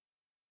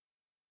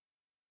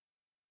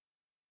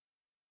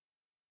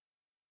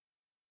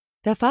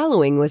The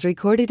following was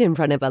recorded in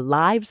front of a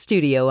live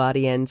studio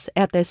audience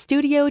at the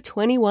Studio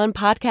 21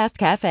 Podcast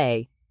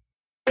Cafe.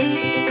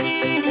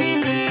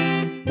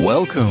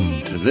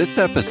 Welcome to this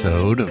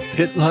episode of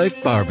Pit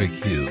Life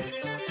Barbecue.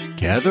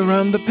 Gather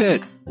around the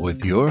pit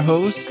with your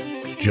hosts,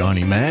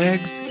 Johnny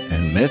Maggs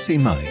and Messy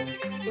Mike.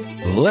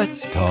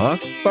 Let's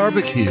talk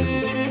barbecue.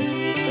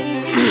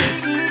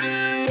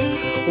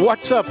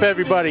 What's up,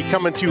 everybody?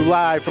 Coming to you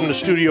live from the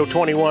Studio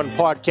 21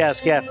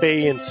 Podcast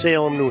Cafe in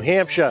Salem, New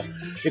Hampshire.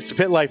 It's the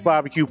Pit Life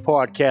Barbecue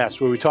Podcast,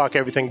 where we talk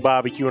everything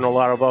barbecue and a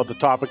lot of other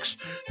topics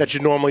that you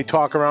normally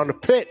talk around the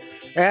pit.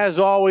 As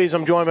always,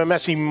 I'm joined by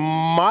Messy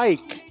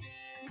Mike.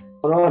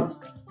 What's going on?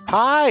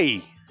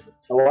 Hi.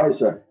 How are you,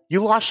 sir?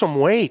 You lost some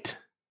weight.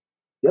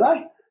 Did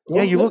I?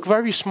 Yeah, you look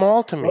very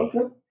small to me. Okay.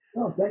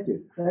 Oh, thank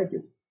you. Thank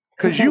you.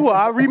 Because you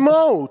are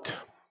remote.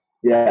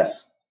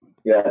 Yes.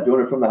 Yeah,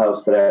 doing it from the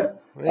house today.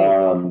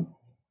 Everything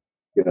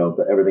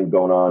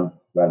going on.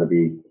 Rather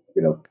be,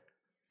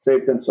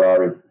 safe than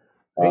sorry.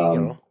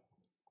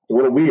 It's a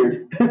little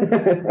weird, I'll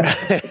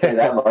say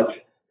that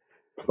much.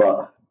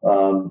 But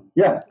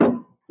yeah,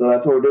 so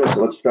that's what we're doing. So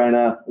let's try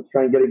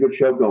and get a good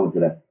show going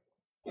today.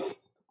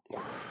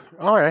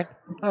 All right.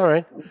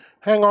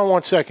 Hang on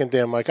one second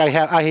there, Mike. I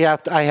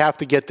have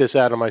to get this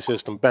out of my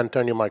system. Ben,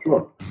 turn your mic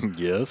on.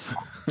 Yes.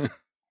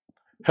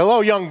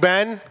 Hello, young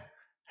Ben.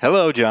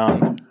 Hello,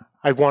 John.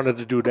 I wanted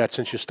to do that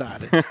since you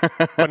started.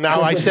 But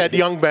now I said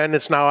young Ben,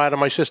 it's now out of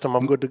my system.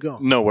 I'm good to go.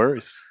 No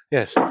worries.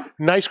 Yes.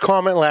 Nice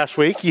comment last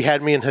week. You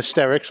had me in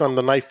hysterics on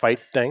the knife fight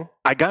thing.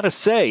 I got to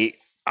say,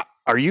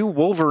 are you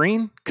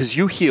Wolverine? Because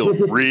you heal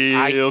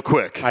real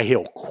quick. I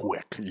heal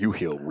quick. You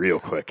heal real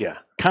quick. Yeah.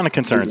 Kind of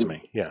concerns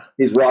me. Yeah.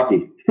 He's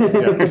Rocky.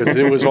 Yeah, because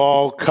it was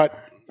all cut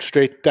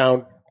straight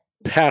down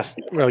past,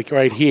 like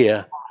right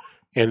here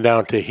and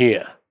down to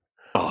here.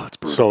 Oh, it's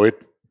brutal. So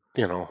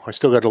I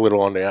still got a little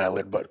on the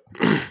eyelid, but...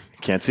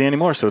 Can't see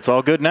anymore, so it's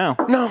all good now.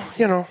 No,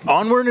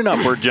 Onward and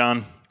upward,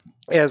 John.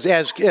 As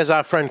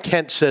our friend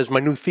Kent says, my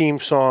new theme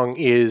song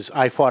is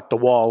 "I Fought the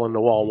Wall and the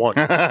Wall Won."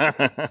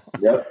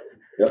 Yep.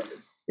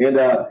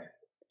 And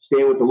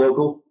staying with the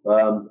local,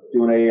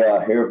 doing a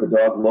hair of the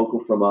dog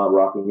local from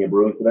Rockingham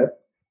Brewing today.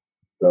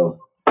 So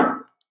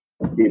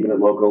keeping it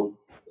local,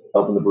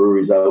 helping the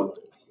breweries out.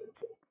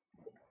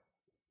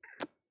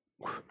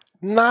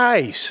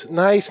 Nice.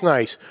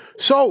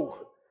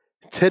 So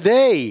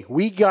today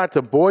we got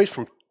the boys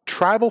from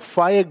Tribal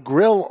Fire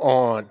Grill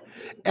on.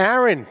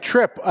 Aaron,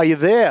 Tripp, are you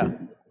there?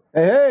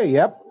 Hey,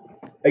 yep.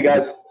 Hey,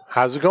 guys.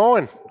 How's it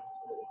going?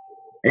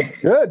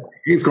 Good.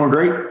 It's going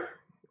great.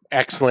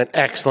 Excellent.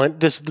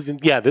 This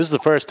is the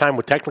first time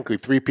with technically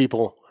three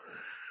people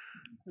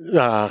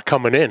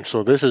coming in.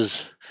 So this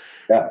is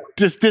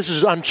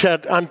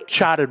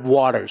uncharted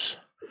waters.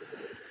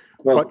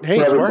 Well, but hey,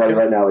 for it's everybody working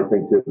right now, I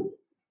think too.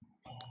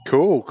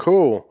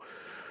 Cool.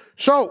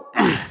 So,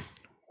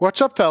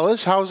 what's up,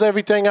 fellas? How's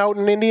everything out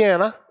in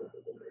Indiana?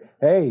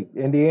 Hey,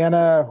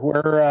 Indiana,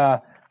 we're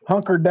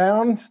hunkered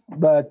down,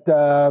 but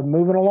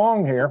moving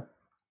along here.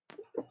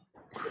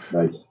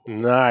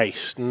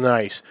 Nice.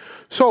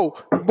 So,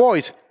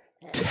 boys,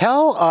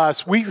 tell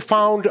us, we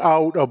found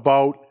out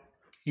about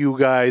you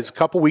guys a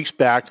couple weeks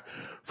back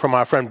from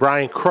our friend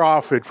Brian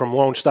Crawford from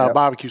Lone Star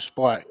Barbecue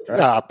Supply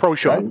Pro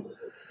Shop. Right.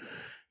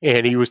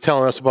 And he was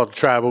telling us about the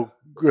Tribal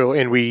Grill,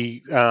 and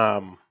we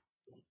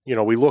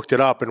looked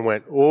it up and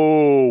went,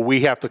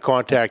 we have to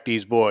contact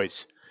these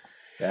boys.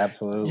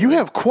 Absolutely. You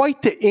have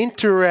quite the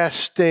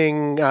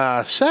interesting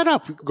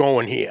setup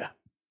going here.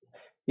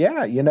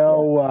 Yeah,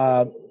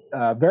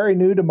 very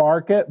new to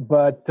market,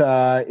 but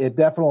it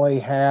definitely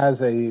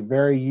has a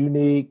very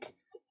unique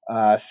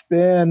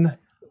spin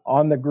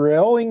on the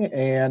grilling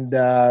and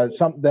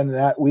something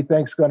that we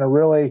think is going to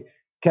really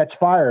catch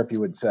fire, if you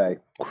would say.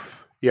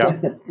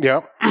 Yeah.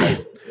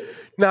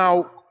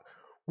 Now,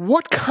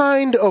 what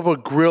kind of a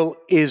grill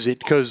is it?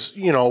 Because,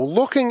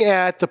 looking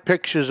at the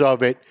pictures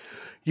of it,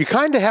 you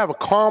kind of have a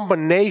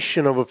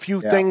combination of a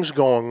few things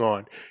going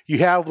on. You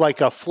have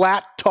like a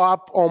flat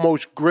top,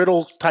 almost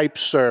griddle type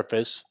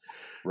surface.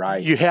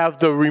 Right. You have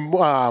the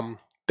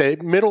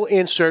middle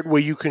insert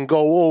where you can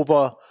go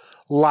over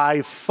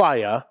live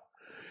fire.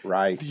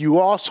 Right. You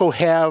also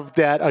have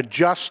that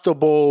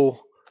adjustable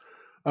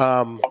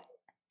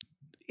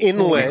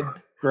inlet.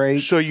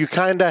 Great. So you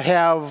kind of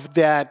have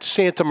that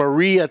Santa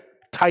Maria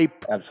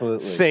type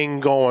thing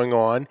going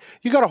on.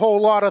 You got a whole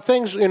lot of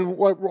things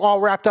all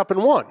wrapped up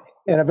in one.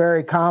 In a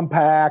very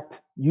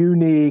compact,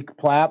 unique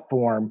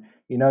platform.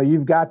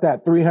 You've got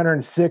that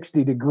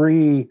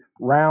 360-degree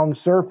round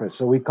surface.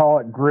 So we call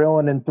it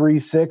grilling in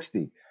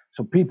 360.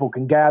 So people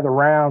can gather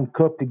around,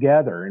 cook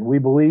together. And we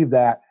believe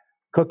that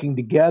cooking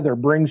together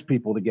brings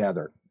people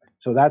together.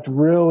 So that's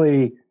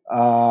really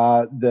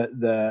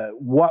the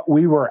what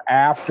we were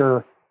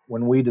after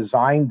when we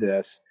designed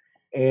this.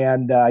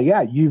 And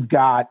you've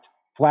got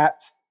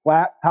flat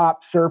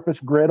top surface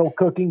griddle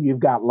cooking.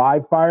 You've got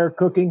live fire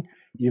cooking.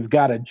 You've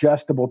got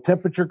adjustable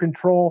temperature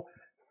control.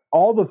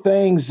 All the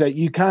things that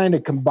you kind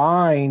of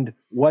combined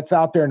what's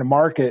out there in the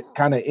market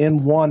kind of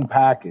in one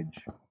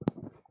package.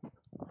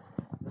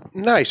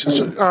 Nice.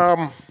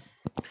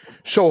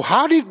 So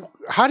how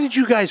did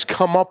you guys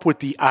come up with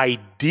the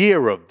idea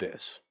of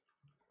this?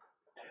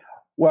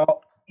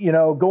 Well,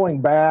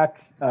 going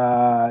back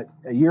a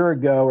year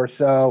ago or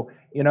so,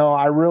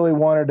 I really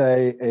wanted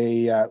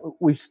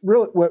we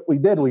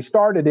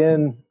started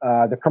in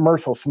the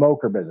commercial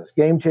smoker business,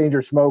 Game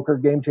Changer Smoker,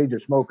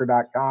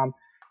 GameChangerSmoker.com.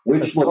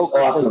 Which looks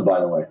awesome, by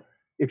the way.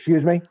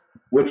 Excuse me?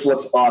 Which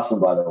looks awesome,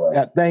 by the way.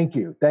 Yeah, thank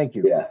you.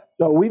 Yeah.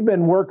 So we've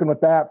been working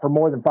with that for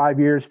more than 5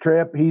 years.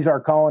 Trip, he's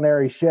our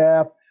culinary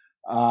chef.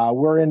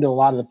 We're into a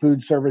lot of the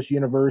food service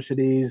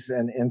universities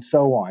and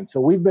so on. So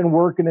we've been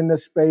working in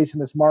this space, in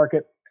this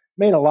market,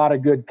 made a lot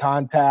of good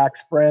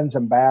contacts, friends,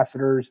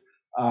 ambassadors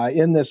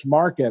in this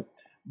market.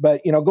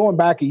 But, going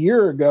back a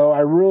year ago, I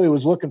really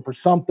was looking for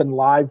something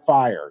live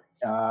fire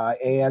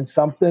and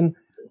something.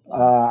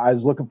 I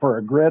was looking for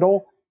a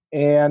griddle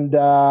and,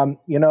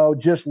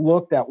 just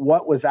looked at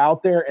what was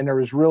out there. And there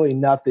was really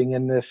nothing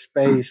in this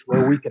space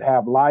where we could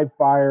have live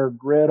fire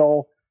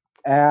griddle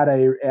at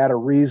a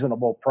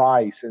reasonable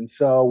price. And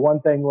so one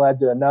thing led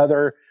to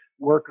another,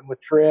 working with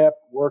Trip,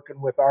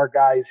 working with our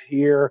guys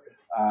here,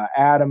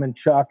 Adam and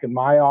Chuck in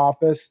my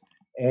office.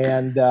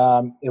 And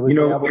it was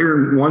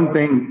Aaron, one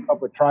thing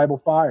up with Tribal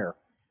Fire.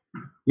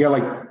 Yeah,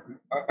 like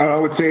I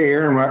would say,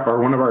 Aaron, or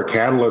one of our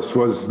catalysts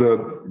was the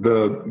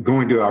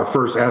going to our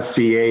first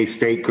SCA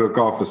State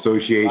Cook-Off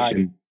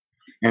Association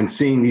and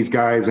seeing these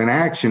guys in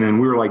action. And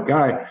we were like,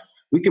 guy,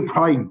 we could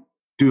probably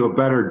do a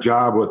better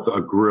job with a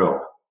grill.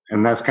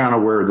 And that's kind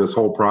of where this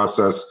whole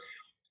process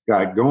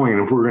got going.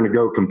 And if we were going to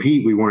go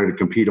compete, we wanted to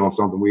compete on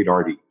something we'd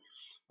already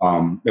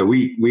that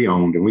we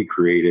owned and we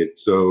created.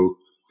 So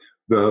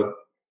that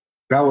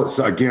was,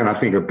 again, I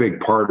think a big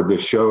part of the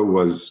show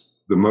was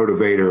the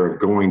motivator of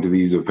going to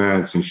these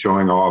events and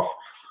showing off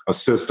a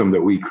system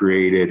that we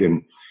created.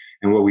 And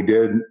what we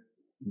did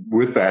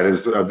with that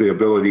is the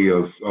ability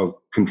of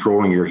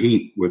controlling your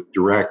heat with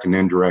direct and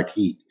indirect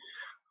heat,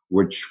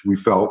 which we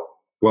felt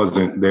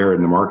wasn't there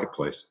in the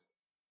marketplace.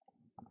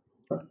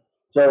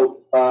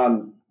 So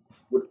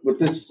with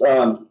this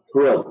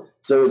grill,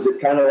 so is it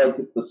kind of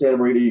like the Santa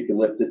Marita? You can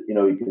lift it,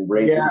 you can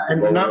raise it. Yeah,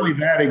 and not only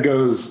that, it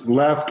goes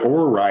left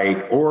or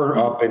right or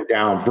up and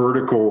down,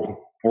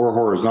 vertical or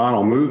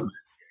horizontal movement.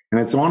 And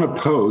it's on a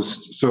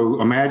post.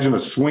 So imagine a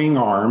swing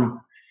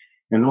arm,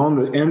 and on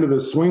the end of the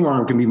swing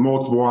arm can be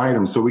multiple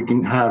items. So we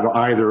can have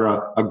either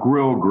a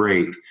grill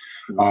grate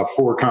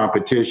for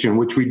competition,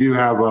 which we do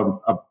have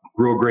a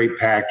grill grate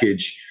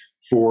package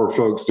for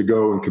folks to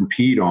go and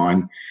compete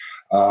on.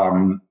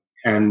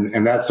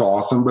 And that's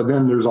awesome. But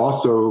then there's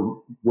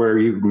also where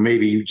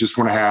you just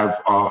want to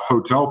have a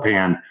hotel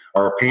pan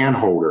or a pan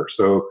holder.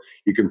 So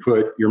you can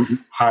put your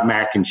hot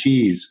mac and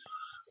cheese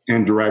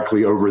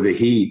indirectly over the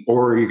heat,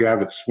 or you can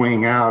have it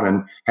swing out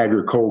and have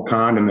your cold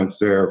condiments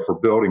there for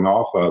building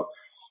off of.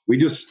 We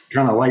just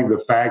kind of like the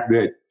fact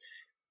that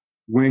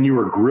when you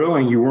were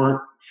grilling, you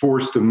weren't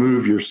forced to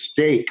move your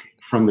steak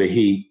from the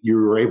heat. You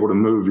were able to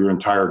move your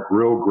entire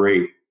grill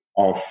grate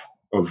off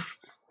of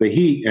the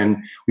heat, and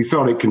we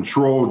felt it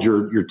controlled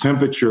your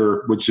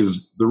temperature, which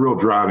is the real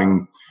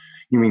driving.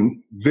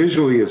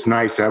 Visually it's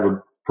nice to have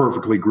a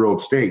perfectly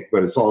grilled steak,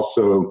 but it's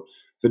also,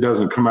 if it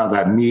doesn't come out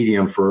that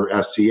medium for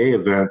SCA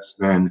events,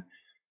 then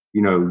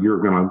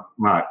you're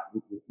not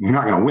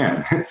going to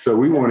win. So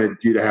we wanted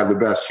you to have the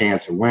best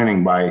chance of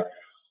winning by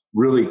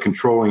really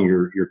controlling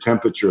your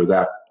temperature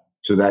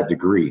to that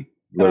degree.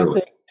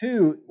 Literally. I think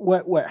too,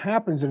 what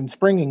happens in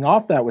springing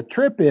off that with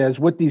Trip is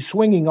with these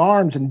swinging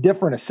arms and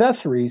different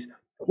accessories.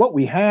 What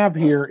we have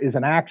here is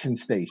an action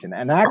station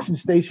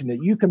that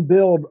you can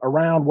build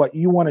around what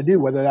you want to do,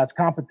 whether that's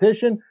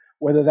competition,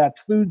 whether that's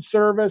food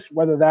service,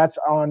 whether that's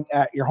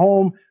at your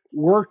home,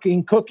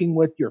 cooking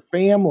with your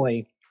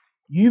family.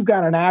 You've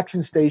got an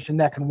action station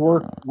that can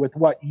work with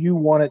what you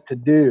want it to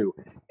do,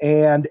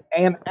 and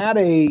at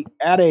a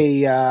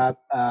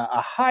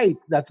height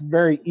that's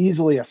very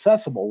easily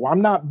accessible.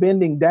 I'm not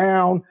bending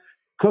down,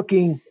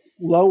 cooking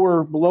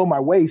lower below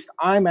my waist.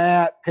 I'm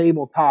at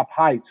tabletop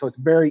height, so it's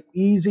very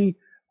easy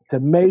to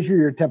measure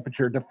your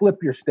temperature, to flip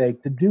your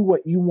steak, to do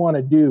what you want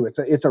to do. It's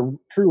a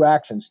true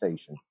action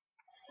station.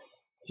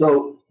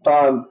 So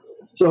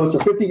it's a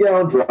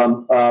 50-gallon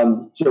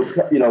drum.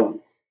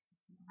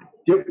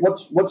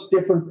 What's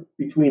different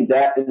between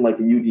that and like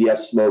a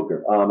UDS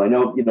smoker? I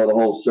know the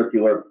whole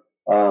circular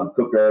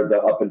cooker,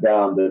 the up and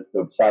down, the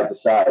side to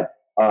side.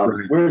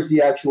 Right. Where does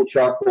the actual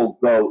charcoal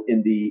go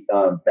in the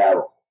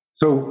barrel?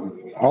 So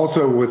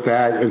also with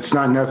that, it's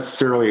not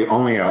necessarily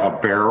only a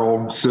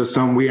barrel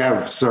system. We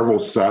have several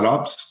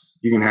setups.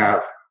 We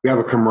have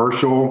a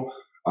commercial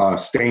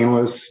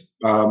stainless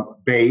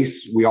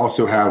base. We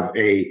also have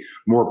a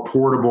more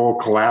portable,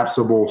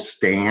 collapsible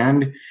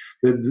stand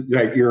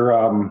that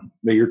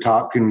your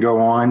top can go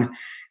on,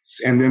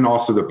 and then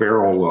also the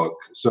barrel look.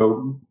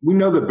 So we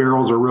know the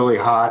barrels are really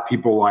hot.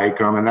 People like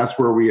them, and that's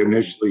where we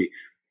initially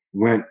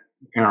went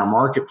in our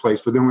marketplace.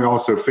 But then we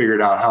also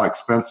figured out how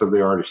expensive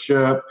they are to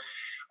ship.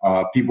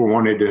 People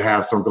wanted to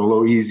have something a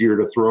little easier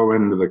to throw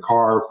into the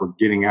car for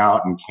getting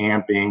out and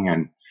camping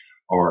and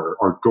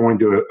or going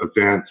to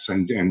events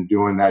and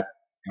doing that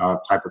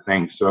type of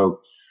thing.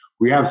 So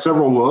we have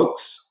several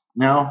looks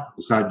now.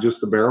 It's not just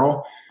the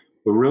barrel,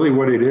 but really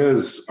what it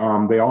is,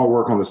 they all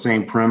work on the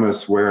same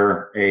premise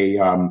where a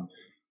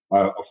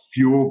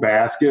fuel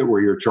basket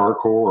where your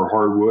charcoal or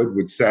hardwood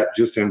would set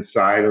just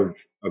inside of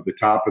the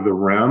top of the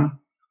rim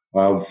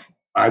of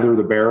either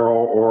the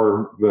barrel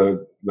or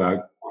the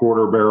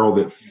quarter barrel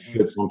that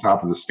fits on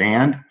top of the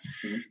stand.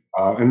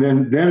 And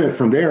then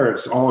from there,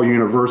 it's all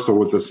universal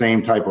with the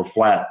same type of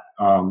flat,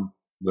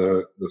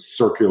 the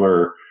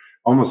circular,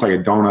 almost like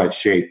a donut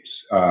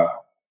shapes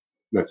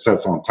that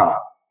sets on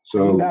top.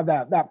 So you have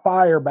that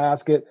fire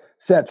basket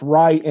sets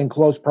right in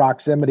close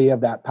proximity of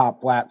that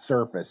top flat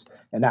surface,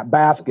 and that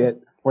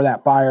basket for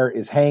that fire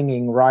is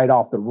hanging right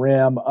off the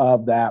rim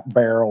of that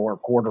barrel or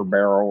quarter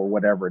barrel or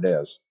whatever it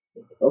is.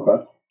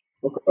 Okay.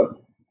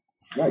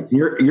 Nice.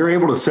 You're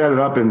able to set it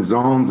up in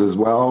zones as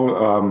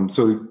well.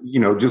 So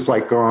just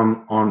like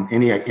on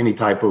any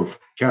type of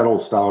kettle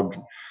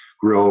style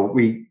grill,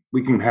 we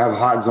can have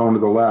hot zone to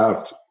the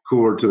left,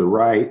 cooler to the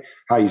right,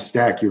 how you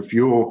stack your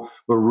fuel,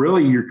 but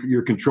really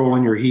you're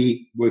controlling your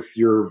heat with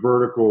your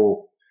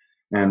vertical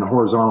and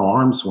horizontal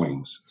arm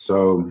swings.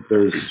 So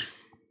there's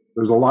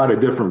a lot of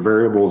different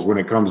variables when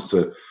it comes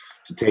to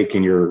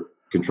taking your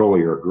control of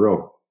your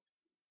grill.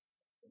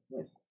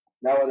 Nice.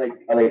 Now are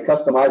they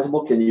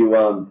customizable? Can you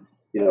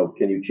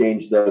can you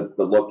change the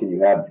look and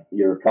you have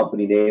your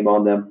company name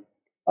on them?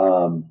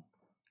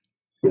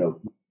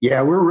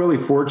 Yeah, we're really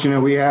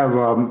fortunate. We have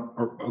a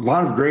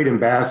lot of great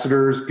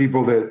ambassadors,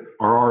 people that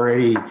are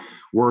already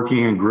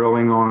working and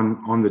grilling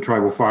on the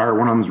Tribal Fire.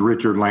 One of them is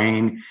Richard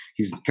Lane.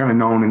 He's kind of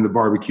known in the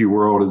barbecue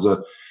world as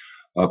a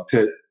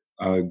pit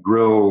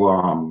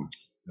grill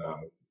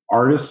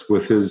artist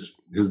with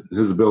his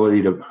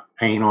ability to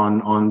paint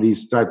on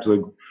these types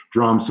of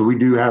drums. So we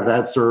do have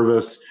that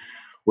service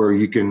where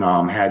you can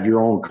have your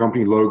own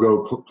company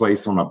logo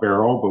placed on a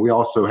barrel, but we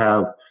also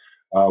have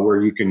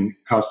where you can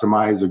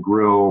customize a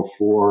grill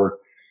for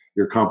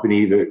your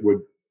company that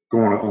would go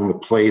on the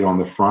plate on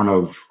the front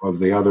of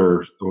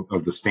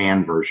the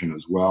stand version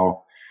as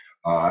well.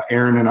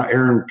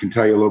 Aaron can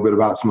tell you a little bit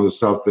about some of the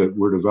stuff that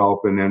we're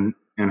developing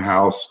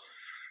in-house.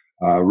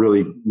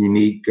 Really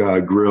unique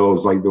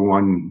grills like the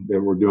one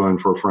that we're doing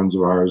for friends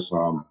of ours. I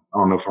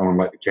don't know if I want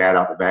to let the cat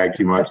out the bag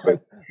too much,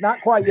 but not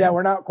quite yet.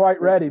 We're not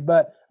quite ready,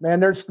 but man,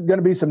 there's going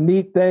to be some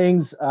neat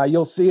things.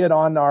 You'll see it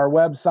on our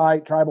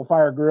website,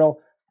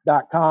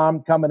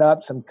 tribalfiregrill.com, coming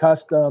up, some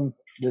custom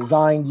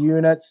designed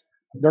units.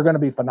 They're going to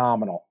be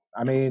phenomenal.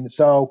 I mean,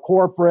 so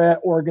corporate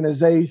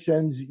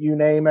organizations, you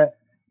name it,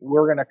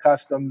 we're going to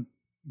custom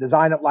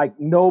design it like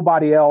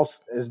nobody else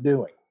is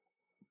doing.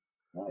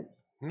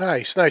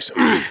 Nice.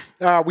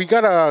 We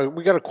got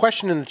a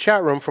question in the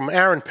chat room from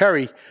Aaron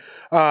Perry.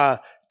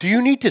 Do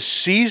you need to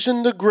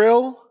season the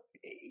grill?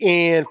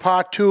 And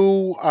part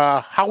two,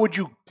 how would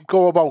you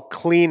go about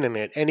cleaning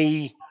it?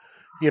 Any,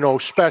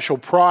 special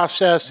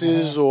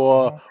processes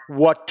or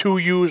what to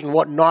use and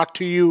what not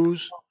to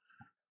use?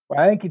 Well,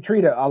 I think you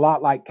treat it a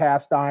lot like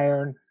cast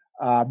iron,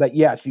 but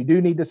yes, you do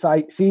need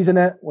to season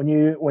it when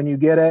you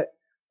get it,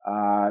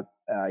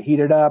 heat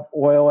it up,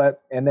 oil it,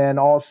 and then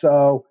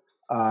also,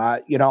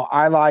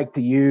 I like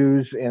to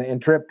use,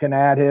 and Tripp can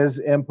add his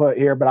input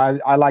here, but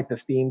I like to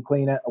steam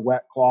clean it. A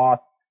wet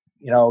cloth,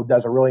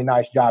 does a really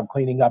nice job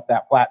cleaning up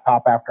that flat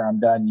top after I'm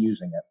done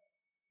using it.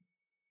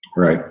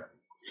 Right.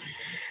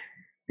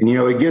 And,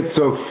 it gets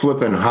so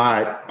flipping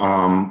hot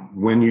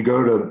when you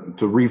go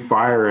to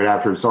refire it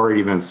after it's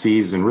already been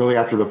seasoned. Really,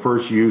 after the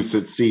first use,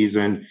 it's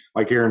seasoned.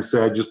 Like Aaron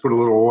said, just put a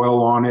little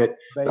oil on it.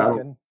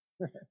 Bacon.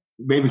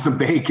 Maybe some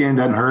bacon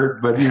doesn't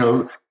hurt, but,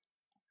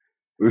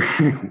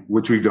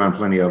 which we've done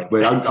plenty of.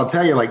 But I'll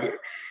tell you,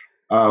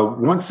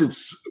 once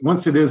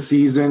it is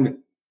seasoned,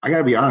 I got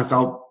to be honest,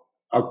 I'll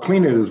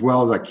clean it as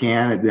well as I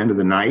can at the end of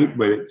the night.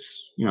 But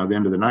it's, the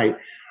end of the night.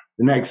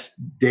 The next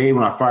day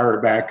when I fire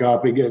it back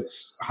up, it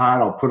gets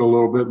hot. I'll put a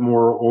little bit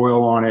more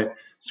oil on it,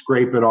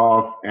 scrape it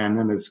off, and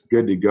then it's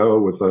good to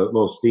go with a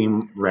little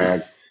steam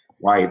rag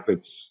wipe.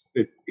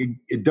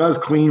 It does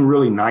clean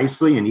really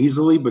nicely and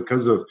easily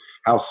because of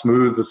how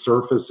smooth the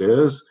surface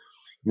is.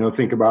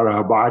 Think about a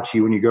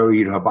hibachi when you go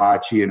eat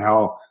hibachi and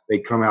how they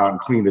come out and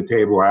clean the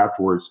table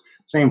afterwards.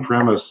 Same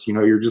premise.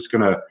 You're just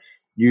going to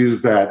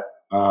use that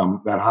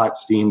hot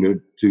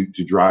steam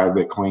to drive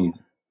it clean.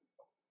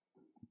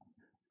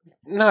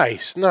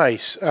 Nice.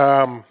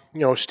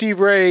 Steve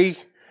Ray,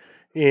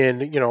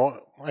 and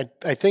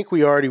I think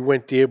we already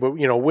went there, but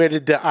where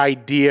did the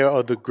idea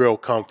of the grill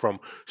come from?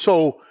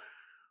 So,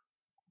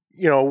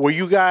 were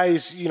you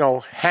guys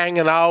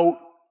hanging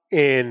out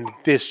and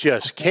this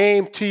just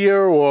came to you,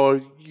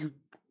 or you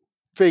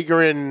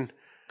figuring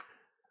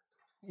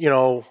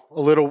a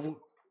little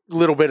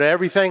bit of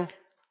everything?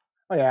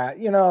 Oh yeah,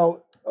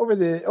 over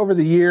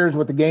the years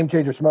with the Game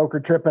Changer Smoker,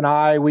 Tripp and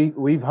I,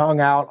 we've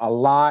hung out a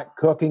lot,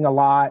 cooking a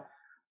lot.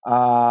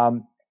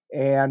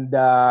 And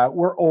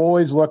we're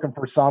always looking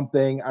for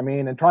something. I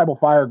mean, and Tribal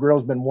Fire Grill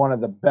has been one of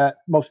the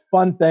most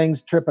fun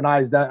things Tripp and I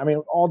has done. I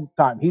mean, all the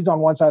time. He's on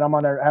one side, I'm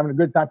on there having a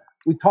good time.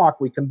 we talk,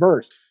 we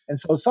converse. And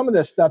so some of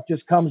this stuff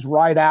just comes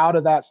right out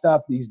of that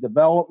stuff, these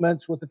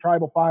developments with the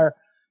Tribal Fire.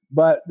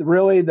 But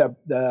really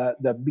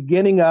the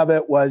beginning of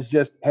it was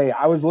just, hey,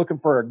 I was looking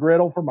for a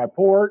griddle for my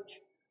porch.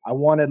 I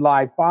wanted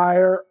live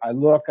fire. I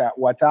look at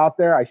what's out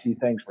there. I see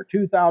things for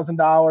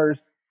 $2,000.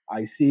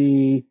 I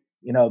see,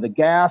 the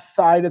gas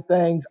side of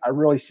things. I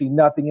really see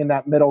nothing in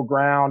that middle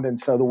ground. And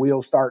so the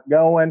wheels start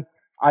going.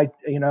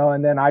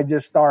 And then I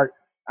just start,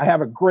 I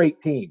have a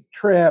great team,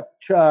 Trip,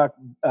 Chuck,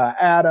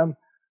 Adam,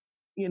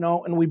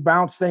 and we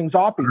bounce things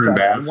off each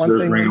other. And one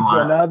thing leads to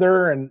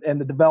another,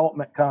 and the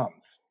development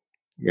comes.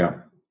 Yeah.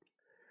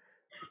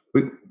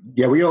 We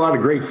get a lot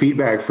of great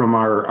feedback from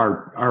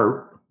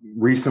our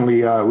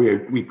recently,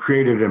 we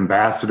created an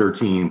ambassador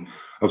team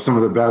of some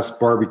of the best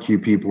barbecue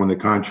people in the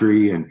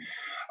country. And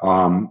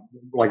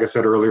like I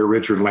said earlier,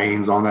 Richard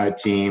Lane's on that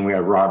team. We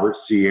have Robert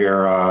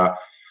Sierra.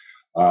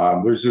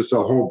 There's just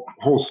a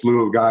whole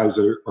slew of guys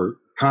that are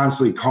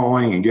constantly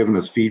calling and giving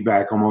us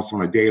feedback almost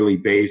on a daily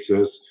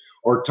basis,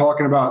 or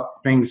talking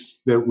about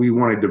things that we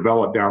want to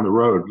develop down the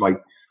road.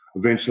 Like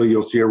eventually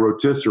you'll see a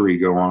rotisserie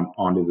go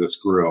onto this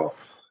grill.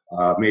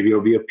 Maybe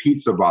it'll be a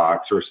pizza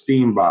box or a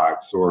steam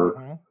box,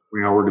 or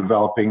we're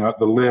developing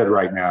the lid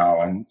right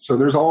now. And so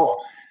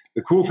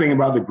the cool thing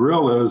about the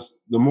grill is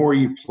the more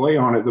you play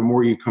on it, the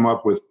more you come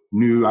up with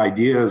new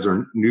ideas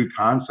or new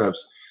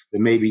concepts that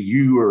maybe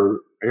you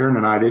or Aaron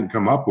and I didn't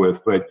come up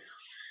with. But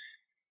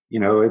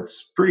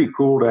it's pretty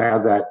cool to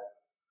have that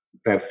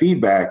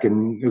feedback.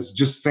 And it's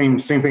just same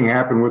thing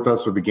happened with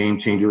us with the Game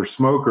Changer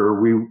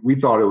Smoker. We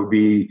thought it would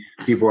be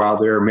people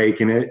out there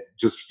making it,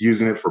 just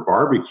using it for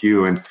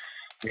barbecue. And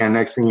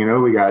next thing you know,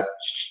 we got,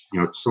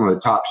 some of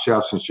the top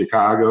chefs in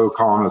Chicago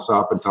calling us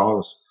up and telling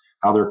us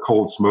how they're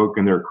cold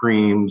smoking their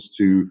creams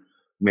to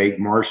make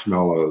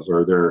marshmallows,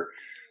 or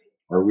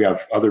we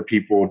have other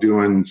people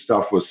doing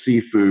stuff with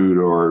seafood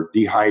or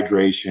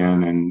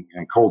dehydration and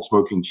cold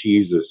smoking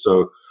cheeses.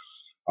 So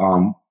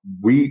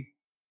we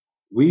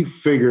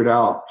figured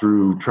out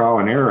through trial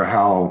and error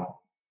how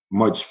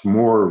much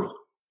more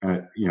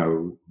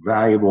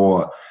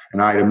valuable an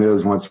item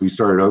is once we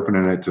started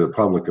opening it to the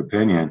public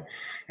opinion.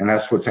 And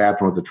that's what's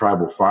happened with the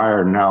Tribal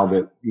Fire. Now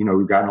that,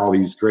 we've gotten all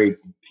these great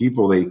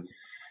people, they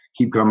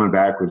keep coming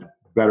back with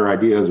better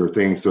ideas or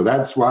things. So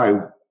that's why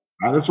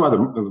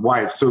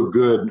it's so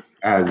good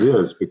as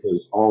is,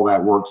 because all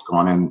that work's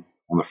gone in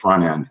on the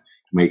front end to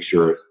make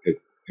sure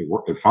it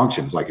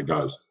functions like it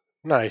does.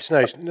 Nice.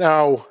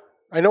 Now,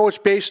 I know it's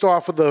based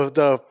off of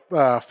the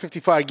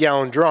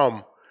 55-gallon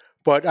drum,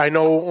 but I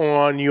know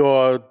on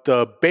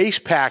the base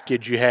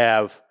package you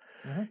have,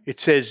 it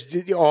says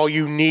all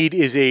you need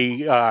is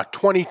a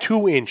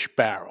 22-inch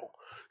barrel.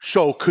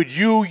 So could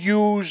you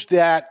use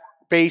that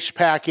base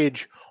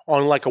package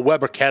on like a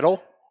Weber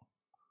kettle?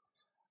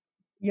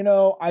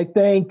 I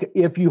think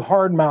if you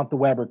hard mount the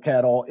Weber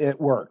kettle, it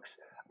works.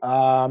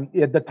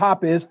 The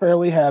top is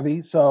fairly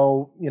heavy,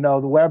 so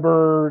the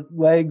Weber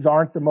legs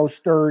aren't the most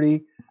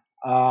sturdy.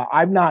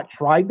 I've not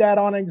tried that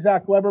on an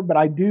exact Weber, but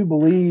I do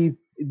believe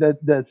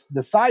that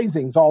the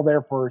sizing's all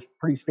there for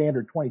pretty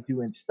standard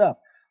 22-inch stuff.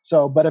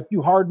 So, but if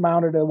you hard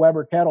mounted a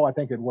Weber kettle, I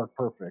think it'd work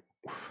perfect.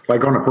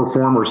 Like on a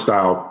performer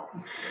style,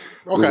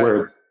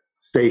 where it's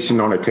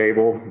stationed on a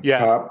table. Yeah.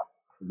 Top.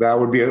 That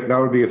would be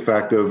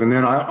effective. And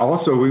then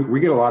we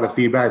get a lot of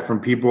feedback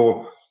from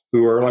people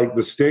who are like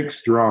the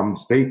Styx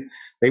drums.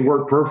 They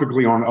work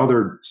perfectly on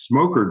other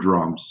smoker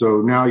drums.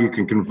 So now you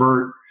can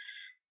convert.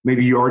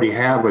 Maybe you already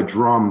have a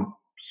drum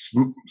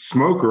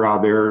smoker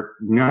out there.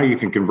 Now you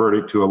can convert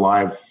it to a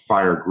live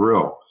fire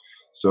grill.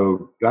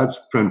 So that's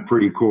been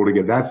pretty cool to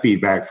get that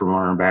feedback from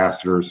our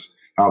ambassadors,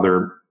 how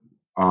they're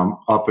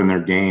up in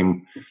their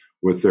game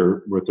with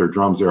their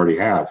drums they already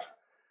have.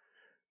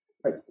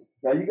 Nice.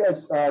 Now you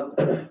guys,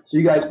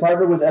 you guys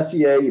partner with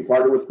SEA, you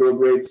partner with Grill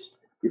Grades,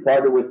 you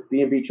partner with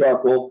B&B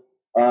Charcoal.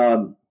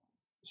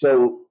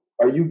 So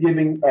are you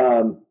giving,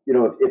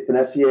 if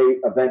an SEA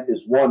event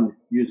is won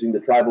using the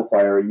Tribal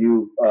Fire, are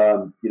you,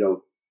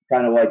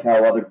 kind of like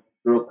how other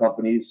grill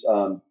companies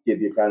give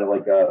you kind of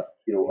like a,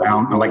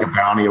 like a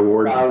bounty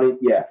award? Bounty,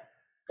 yeah.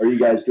 Are you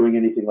guys doing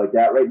anything like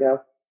that right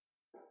now?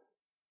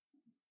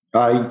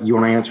 You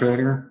want to answer that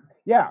here?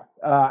 Yeah,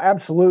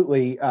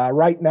 absolutely.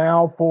 Right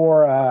now,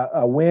 for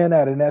a win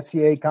at an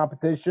SCA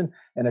competition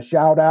and a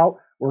shout out,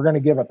 we're going to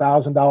give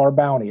 $1,000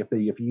 bounty if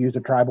you use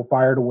a Tribal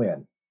Fire to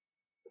win.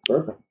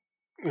 Perfect.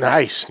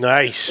 Nice.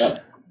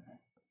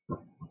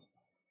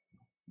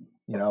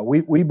 Yeah.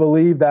 We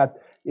believe that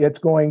it's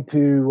going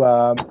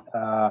to,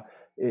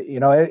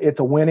 it's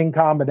a winning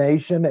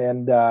combination,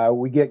 and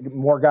we get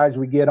more guys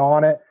we get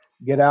on it,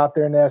 get out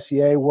there in the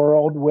SCA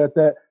world with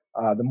it.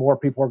 The more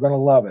people are going to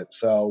love it.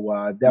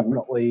 So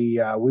definitely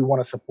we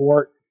want to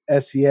support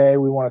SCA.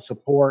 We want to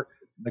support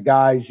the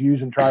guys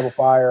using Tribal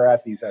Fire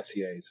at these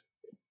SCAs.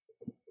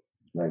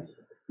 Nice.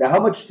 Now, how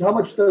much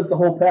does the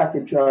whole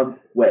package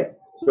weigh?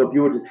 So if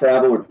you were to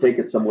travel or take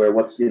it somewhere,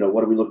 what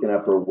are we looking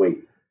at for a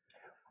weight?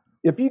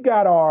 If you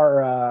got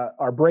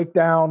our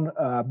breakdown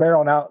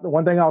barrel, now the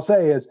one thing I'll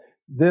say is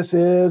this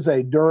is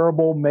a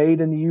durable,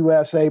 made in the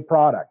USA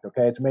product.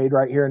 Okay, it's made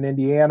right here in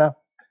Indiana.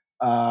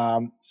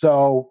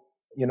 So,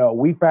 you know,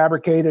 we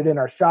fabricate it in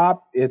our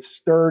shop. It's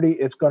sturdy.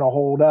 It's going to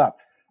hold up.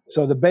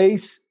 So the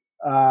base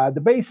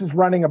is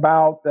running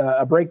about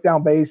a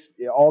breakdown base.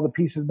 All the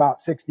pieces about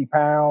 60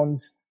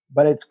 pounds,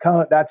 but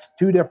that's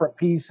two different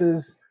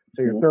pieces.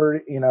 So you're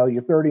 30, you know,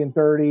 you're 30 and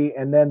 30,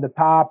 and then the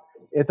top,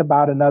 it's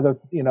about another,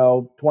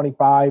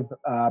 25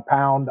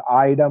 pound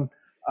item.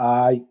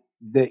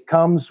 That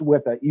comes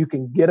with you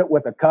can get it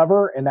with a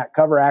cover, and that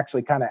cover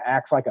actually kind of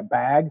acts like a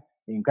bag.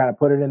 You can kind of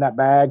put it in that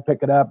bag,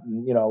 pick it up,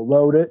 and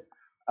load it.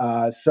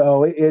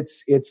 So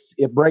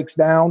it breaks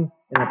down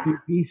in a few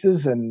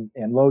pieces and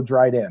loads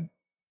right in.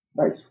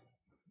 Nice.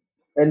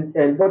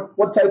 And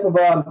what type of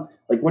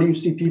what do you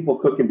see people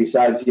cooking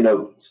besides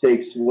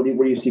steaks? What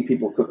do you see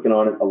people cooking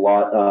on it a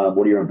lot?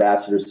 What are your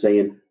ambassadors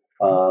saying?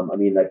 I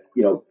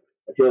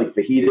feel like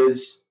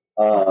fajitas,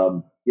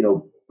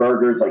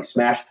 burgers, like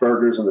smashed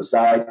burgers on the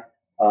side.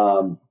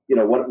 What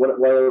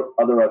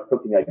other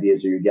cooking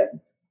ideas are you getting?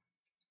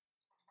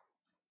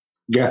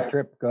 Yeah.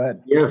 Trip, go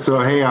ahead. Yeah.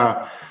 So, hey,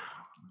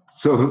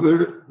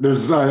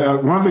 there's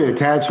one of the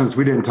attachments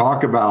we didn't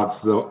talk about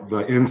is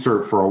the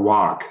insert for a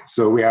wok.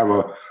 So we have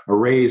a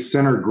raised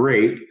center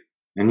grate,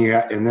 and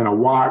then a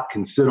wok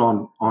can sit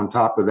on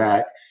top of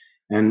that,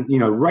 and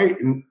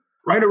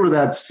right over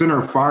that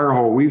center fire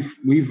hole,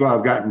 we've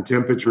gotten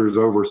temperatures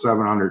over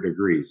 700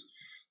 degrees.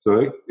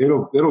 So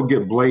it'll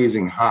get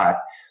blazing hot.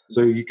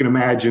 So you can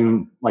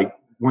imagine, like,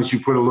 once you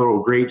put a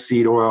little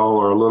grapeseed oil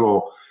or a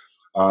little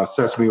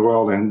sesame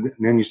oil, and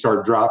then you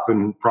start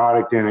dropping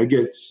product in, it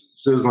gets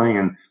sizzling.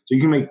 And so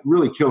you can make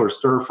really killer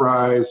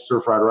stir-fried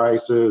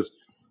rices,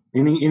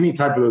 any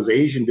type of those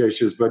Asian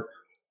dishes. But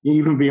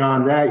even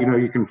beyond that,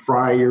 you can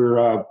fry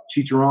your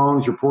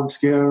chicharrones, your pork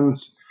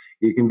skins.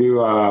 You can do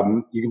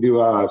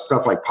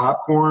stuff like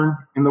popcorn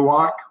in the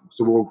wok.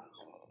 So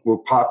we'll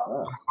pop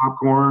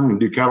popcorn and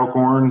do kettle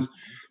corns.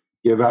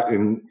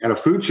 And at a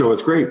food show,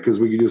 it's great because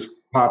we can just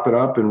pop it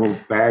up and we'll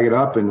bag it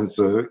up, and it's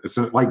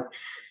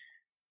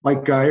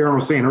like Aaron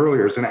was saying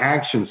earlier, it's an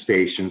action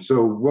station.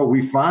 So what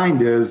we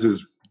find is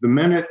the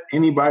minute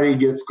anybody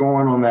gets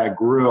going on that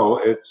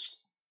grill,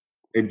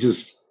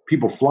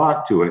 people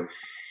flock to it.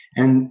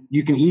 And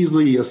you can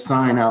easily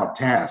assign out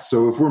tasks.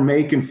 So if we're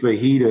making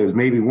fajitas,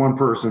 maybe one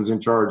person's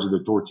in charge of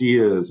the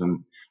tortillas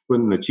and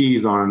putting the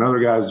cheese on, another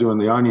guy's doing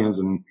the onions,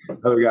 and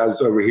other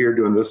guy's over here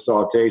doing this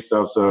saute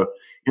stuff. So,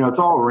 it's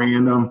all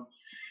random.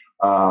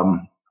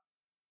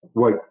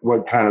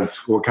 What kind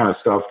of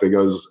stuff that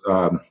goes,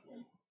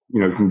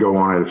 can go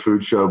on at a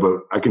food show.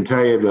 But I can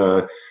tell you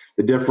the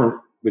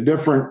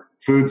different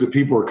foods that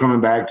people are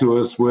coming back to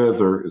us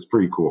with is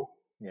pretty cool.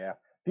 Yeah.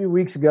 A few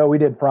weeks ago, we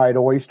did fried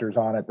oysters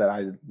on it.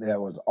 That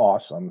was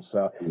awesome.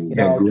 So,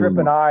 Trip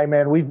and I,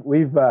 man,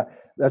 we've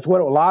that's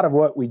what a lot of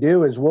what we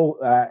do is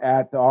we'll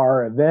at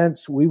our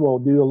events, we will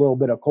do a little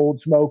bit of cold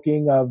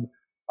smoking of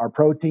our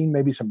protein,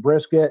 maybe some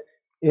brisket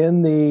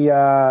in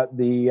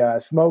the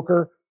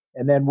smoker,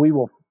 and then we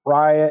will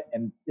fry it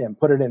and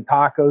put it in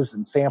tacos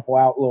and sample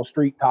out little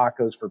street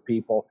tacos for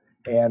people.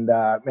 And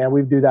man,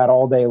 we do that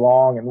all day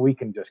long, and we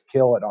can just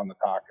kill it on the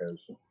tacos.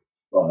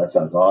 Oh, that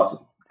sounds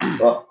awesome.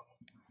 Oh.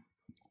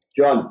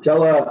 John,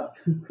 tell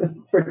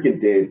freaking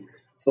Dave.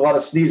 It's a lot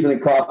of sneezing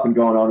and coughing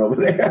going on over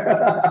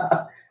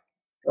there.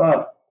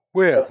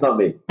 Where? That's not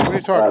me. What are you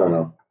talking I don't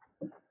know.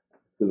 It's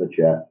in the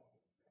chat.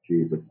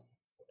 Jesus.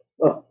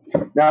 Oh.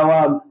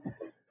 Now,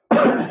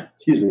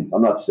 excuse me.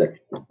 I'm not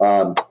sick.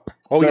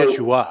 Yes,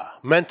 you are.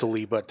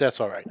 Mentally, but that's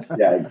all right.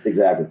 Yeah,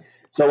 exactly.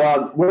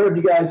 So, where have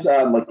you guys,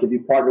 have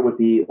you partnered with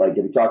have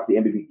you talked to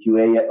the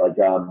MBBQA yet?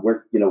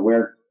 Where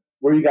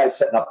are you guys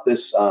setting up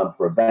this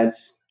for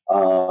events?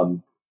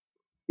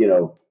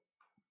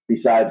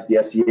 Besides the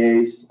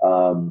SCAs,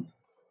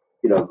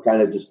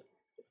 kind of just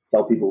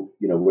tell people,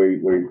 where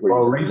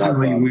well,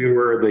 recently we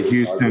were the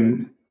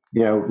Houston,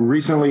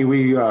 recently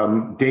we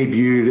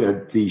debuted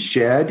at the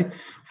Shed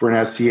for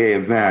an SCA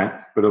event,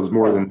 but it was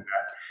more than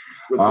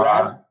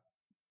that.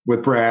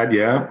 With Brad,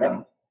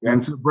 yeah.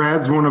 And so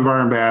Brad's one of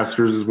our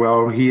ambassadors as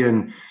well. He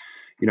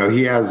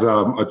has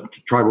a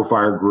Tribal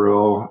Fire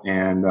Grill,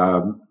 and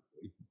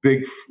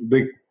big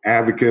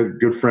advocate,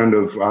 good friend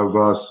of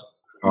us.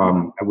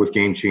 With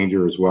Game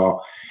Changer as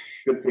well.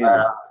 Good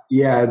feeling.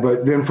 Yeah,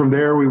 but then from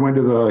there we went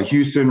to the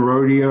Houston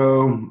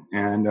Rodeo,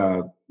 and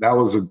that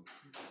was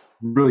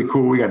really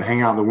cool. We got to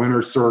hang out in the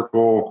winner's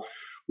circle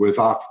with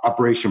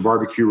Operation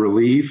Barbecue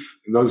Relief.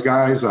 Those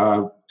guys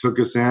took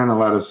us in and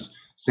let us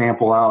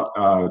sample out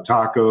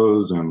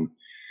tacos and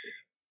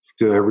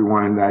to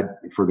everyone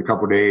for the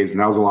couple of days, and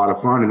that was a lot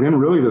of fun. And then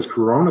really this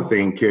Corona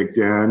thing kicked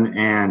in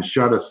and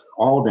shut us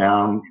all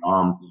down.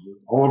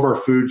 All of our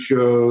food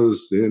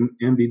shows, the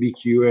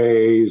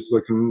MBBQAs,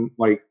 looking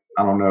like,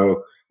 I don't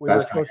know. We were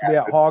supposed to be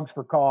at Hogs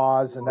for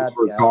Cause, and that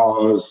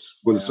Cause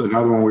was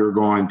another one we were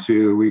going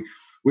to. We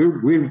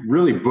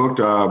really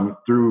booked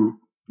through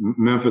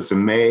Memphis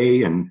in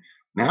May, and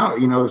now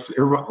it's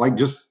everybody,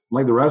 just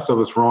like the rest of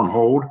us, we're on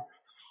hold,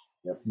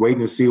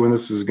 waiting to see when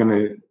this is going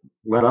to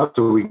let up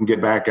so we can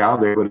get back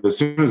out there. But as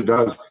soon as it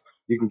does,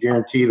 you can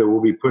guarantee that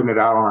we'll be putting it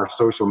out on our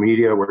social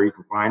media where you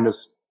can find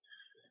us.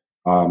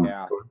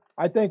 Yeah.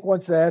 I think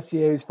once the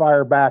SCAs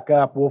fire back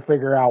up, we'll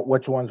figure out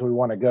which ones we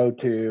want to go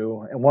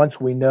to. And once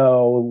we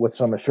know with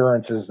some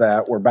assurances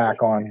that we're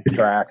back on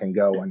track and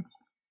going.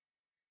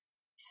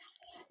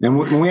 And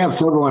we have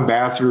several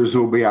ambassadors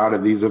who will be out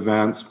at these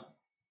events.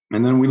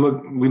 And then we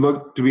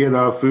look to be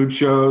at food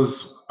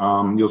shows.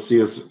 You'll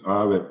see us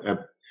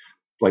at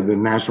like the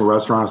National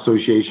Restaurant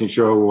Association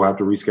show. We'll have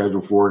to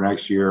reschedule for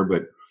next year,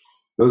 but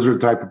those are the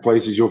type of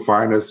places you'll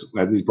find us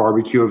at these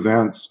barbecue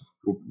events.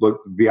 We'll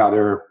look to be out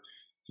there,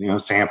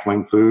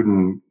 sampling food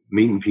and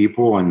meeting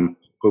people and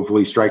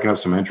hopefully striking up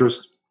some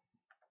interest.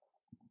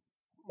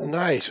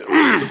 Nice.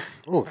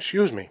 Oh,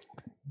 excuse me.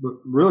 But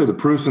really, the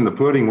proof's in the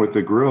pudding with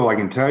the grill. I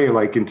can tell you,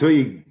 like, until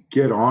you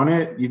get on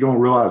it, you don't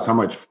realize how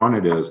much fun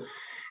it is.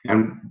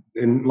 And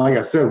like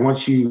I said,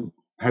 once you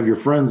have your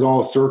friends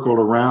all circled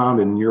around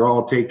and you're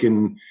all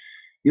taking,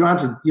 you don't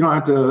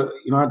have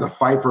to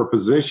fight for a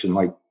position.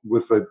 Like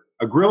with a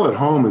grill at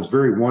home is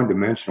very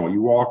one-dimensional.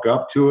 You walk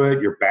up to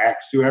it, your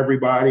back's to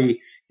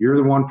everybody. You're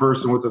the one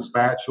person with a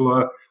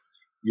spatula.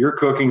 You're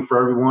cooking for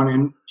everyone.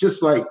 And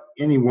just like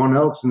anyone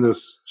else in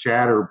this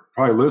chat or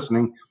probably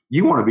listening,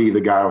 you want to be the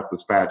guy with the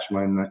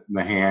spatula in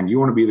the hand. You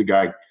want to be the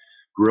guy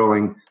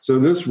grilling. So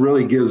this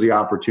really gives the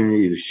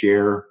opportunity to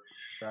share.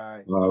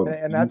 Right.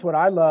 And that's what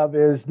I love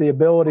is the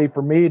ability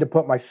for me to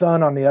put my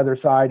son on the other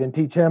side and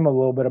teach him a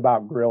little bit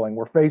about grilling.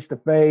 We're face to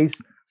face,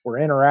 we're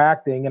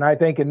interacting. And I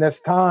think in this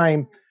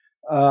time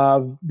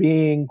of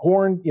being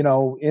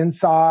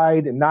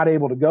inside and not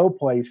able to go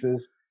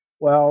places,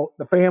 well,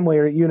 the family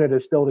unit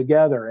is still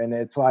together. And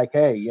it's like,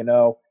 hey,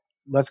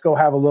 let's go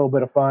have a little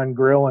bit of fun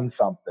grilling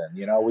something.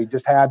 We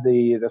just had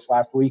this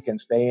last weekend,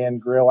 stay in,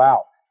 grill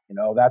out.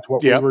 That's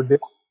what we were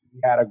doing. We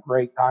had a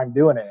great time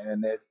doing it.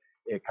 And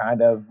it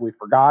kind of, we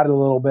forgot a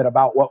little bit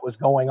about what was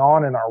going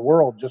on in our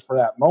world just for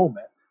that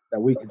moment that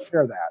we could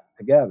share that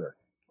together.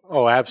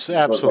 Oh,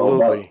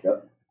 absolutely.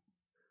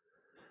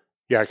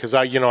 Yeah, because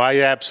I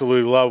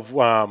absolutely love,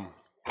 when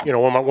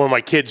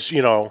my kids,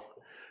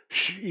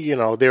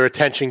 their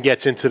attention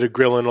gets into the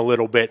grilling a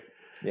little bit,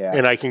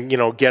 and I can,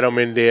 get them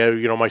in there.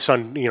 My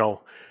son,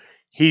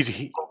 he's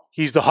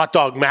the hot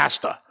dog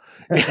master,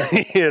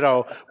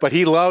 but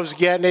he loves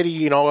getting it.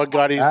 He,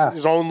 got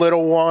his own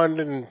little one,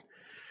 and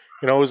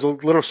his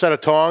little set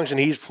of tongs, and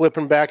he's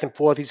flipping back and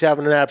forth. He's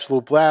having an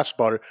absolute blast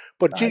about it.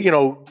 But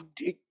nice.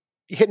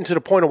 Hitting to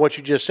the point of what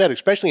you just said,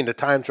 especially in the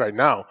times right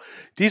now,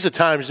 these are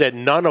times that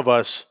none of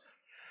us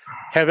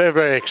have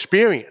ever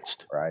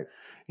experienced. Right.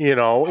 And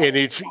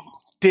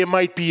there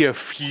might be a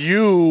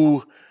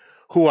few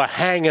who are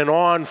hanging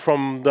on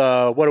from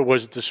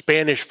the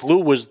Spanish flu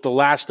was the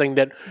last thing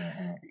that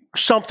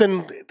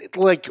something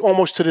like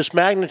almost to this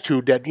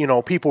magnitude that,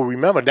 people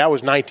remember. That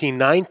was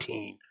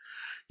 1919,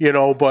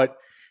 but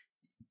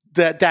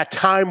that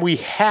time we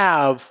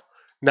have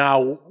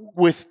now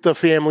with the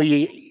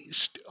family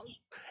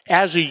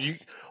as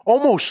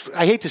almost,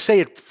 I hate to say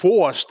it,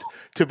 forced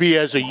to be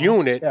as a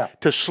unit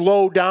to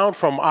slow down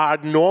from our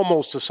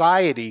normal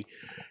society,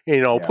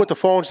 put the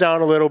phones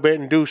down a little bit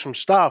and do some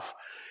stuff.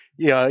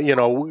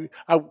 We're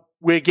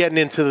getting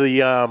into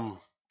the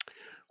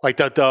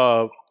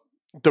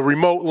the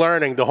remote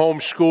learning, the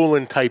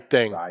homeschooling type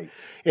thing, right?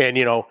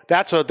 And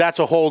that's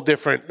a whole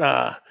different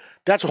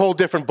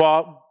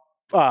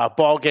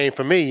ball game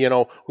for me.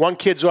 One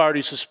kid's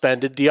already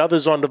suspended, the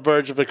other's on the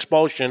verge of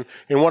expulsion,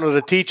 and one of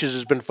the teachers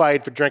has been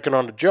fired for drinking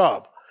on the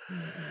job.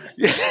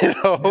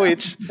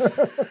 It's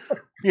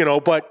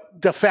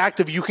but the fact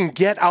of you can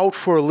get out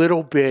for a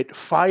little bit,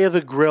 fire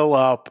the grill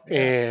up,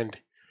 and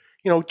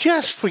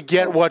just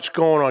forget what's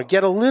going on,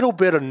 get a little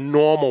bit of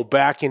normal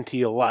back into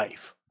your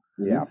life.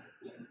 Yeah,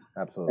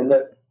 absolutely.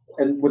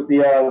 And with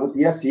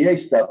the SCA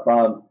stuff,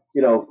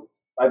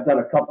 I've done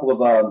a couple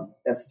of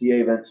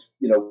SCA events,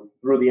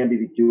 through the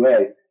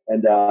NBBQA,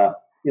 and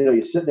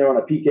you're sitting there on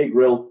a PK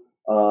grill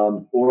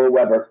or a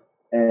Weber,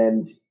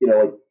 and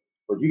like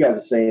what you guys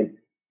are saying,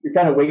 you're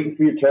kind of waiting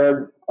for your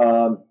turn.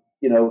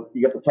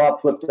 You got the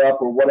top flipped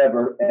up or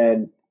whatever,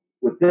 and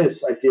with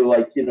this, I feel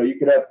like you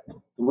could have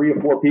 3 or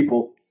 4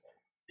 people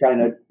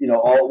kind of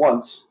all at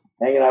once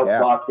hanging out,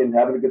 talking,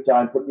 having a good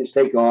time, putting your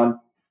steak on,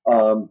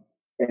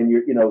 and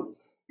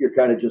you're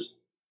kind of just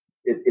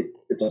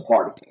it's a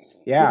party.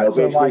 Yeah, so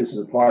basically, this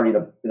is a party.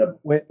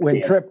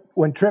 When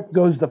Trip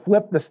goes to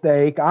flip the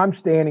steak, I'm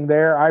standing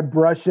there. I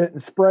brush it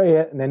and spray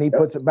it, and then he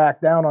puts it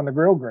back down on the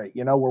grill grate.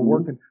 We're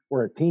working.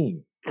 We're a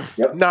team.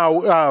 Yep.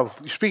 Now,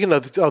 speaking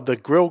of the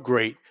grill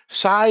grate,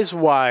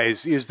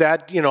 size-wise, is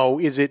that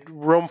is it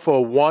room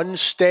for 1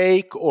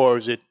 steak or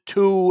is it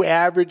 2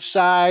 average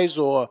size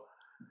or?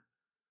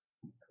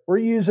 We're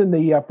using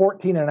the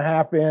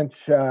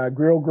 14.5-inch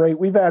grill grate.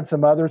 We've had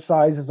some other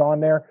sizes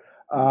on there.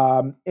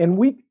 And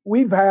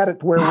we've had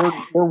it where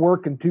we're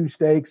working 2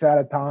 steaks at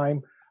a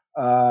time,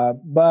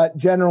 but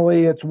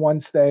generally it's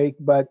 1 steak,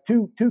 but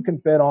two can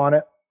fit on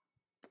it.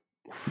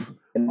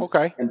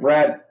 Okay. And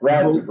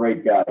Brad's a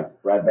great guy,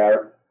 Brad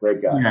Barrett.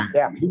 Great guy.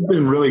 Yeah, he's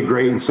been really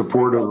great and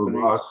supportive of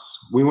us.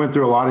 We went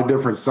through a lot of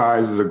different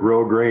sizes of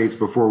grill grates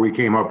before we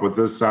came up with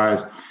this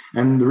size.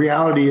 And the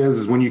reality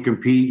is when you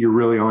compete, you're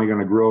really only going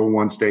to grill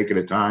one steak at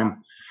a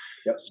time.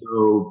 Yep.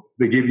 So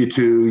they give you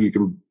two, you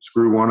can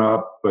screw one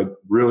up, but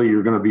really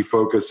you're going to be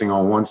focusing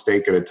on one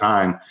steak at a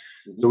time.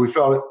 So we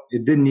felt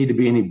it didn't need to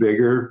be any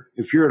bigger.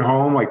 If you're at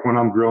home, like when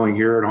I'm grilling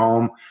here at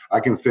home, I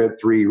can fit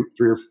three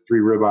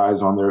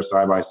ribeyes on there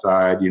side by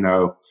side, you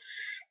know.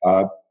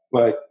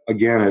 But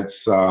again,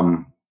 it's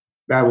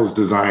that was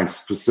designed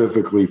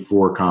specifically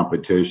for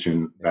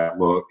competition, that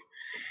look.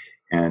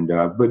 And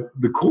but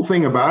the cool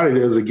thing about it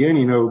is, again,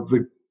 you know,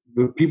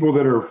 the people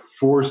that are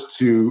forced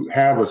to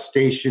have a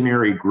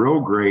stationary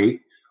grill grate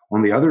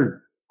on the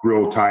other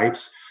grill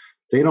types,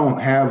 they don't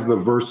have the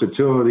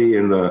versatility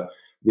and the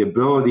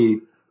ability.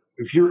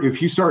 If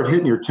you start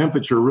hitting your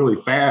temperature really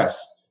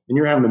fast, and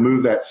you're having to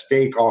move that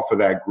steak off of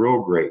that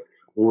grill grate.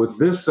 Well, with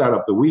this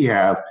setup that we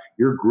have,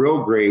 your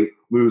grill grate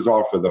moves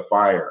off of the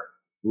fire.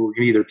 We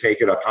can either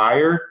take it up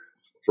higher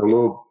for a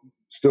little,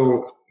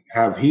 still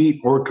have heat,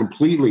 or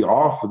completely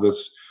off of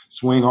this,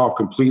 swing off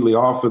completely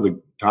off of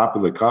the top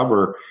of the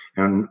cover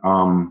and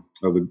of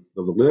the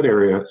lid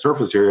area,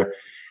 surface area.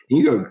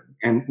 You go,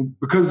 and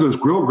because those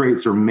grill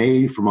grates are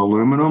made from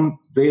aluminum,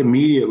 they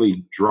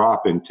immediately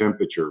drop in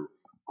temperature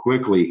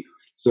quickly.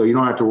 So you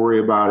don't have to worry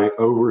about it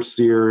over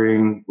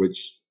searing, which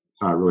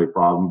is not really a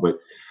problem, but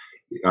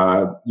you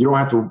don't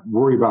have to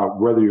worry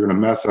about whether you're going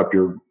to mess up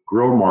your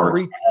grill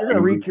marks. You're going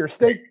to reach your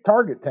steak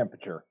target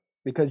temperature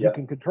because you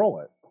can control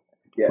it.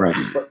 Yeah, right.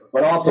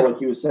 But also,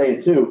 like you were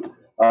saying too,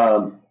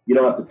 you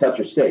don't have to touch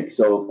your steak.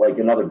 So, like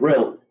another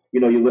grill,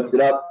 you know, you lift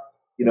it up,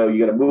 you know,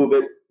 you're going to move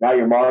it. Now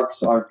your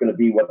marks aren't going to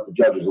be what the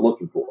judges are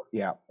looking for.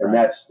 Yeah, and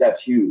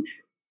that's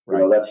huge. Right.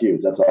 You know, that's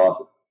huge. That's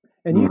awesome.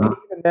 And you can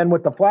even then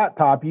with the flat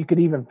top, you could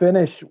even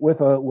finish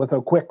with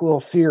a quick little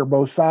sear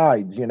both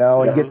sides, you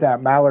know, and get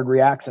that Maillard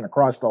reaction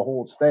across the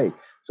whole steak.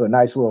 So a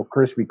nice little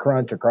crispy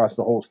crunch across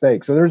the whole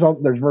steak. So there's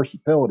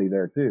versatility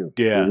there too.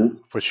 Yeah,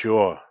 for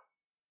sure.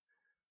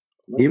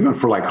 Even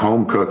for like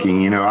home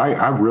cooking, you know,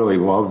 I really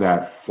love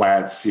that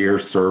flat sear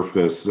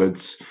surface.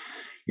 It's,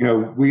 you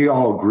know, we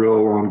all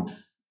grill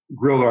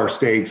our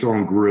steaks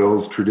on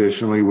grills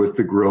traditionally with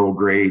the grill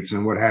grates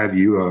and what have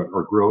you,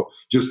 or grill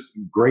just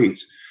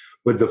grates.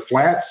 But the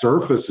flat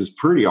surface is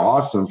pretty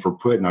awesome for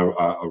putting a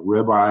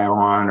ribeye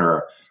on,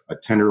 or a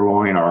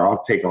tenderloin, or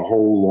I'll take a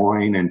whole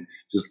loin and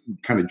just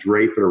kind of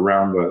drape it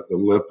around the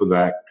lip of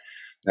that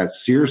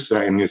sear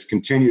set and just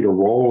continue to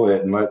roll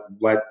it and let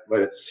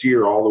it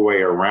sear all the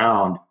way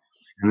around.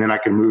 And then I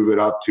can move it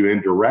up to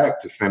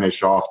indirect to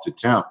finish off to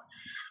temp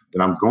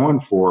that I'm going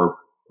for.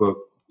 But,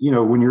 you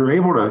know, when you're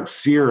able to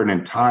sear an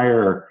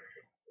entire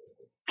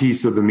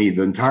piece of the meat,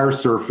 the entire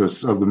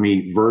surface of the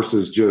meat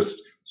versus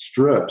just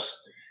strips,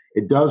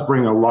 it does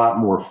bring a lot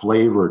more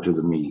flavor to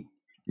the meat.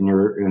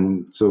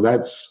 And so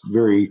that's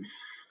very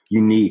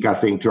unique, I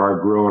think, to our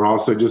grill. And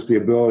also just the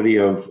ability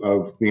of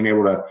being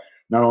able to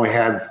not only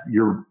have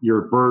your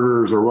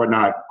burgers or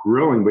whatnot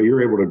grilling, but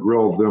you're able to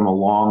grill them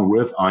along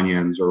with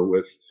onions or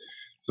with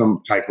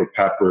some type of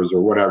peppers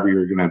or whatever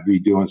you're going to be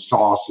doing,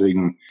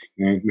 saucing.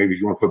 You know, maybe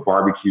if you want to put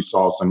barbecue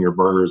sauce on your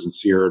burgers and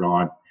sear it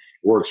on, it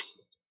works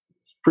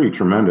pretty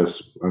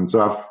tremendous. And so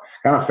I've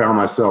kind of found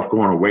myself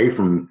going away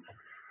from,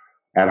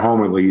 at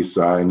home at least,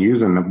 and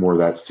using more of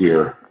that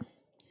sear.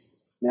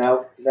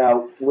 Now,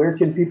 where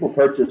can people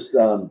purchase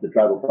the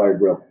Tribal Fire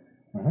Grill?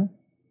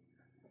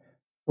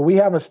 We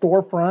have a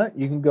storefront.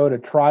 You can go to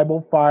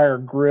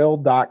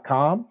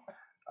tribalfiregrill.com.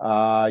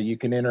 You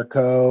can enter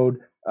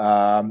code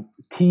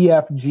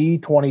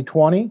TFG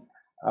 2020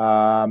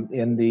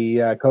 in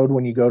the code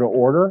when you go to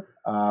order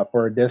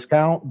for a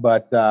discount.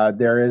 But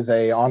there is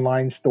a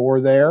online store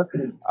there.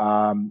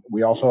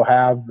 We also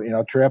have, you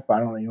know, Trip. I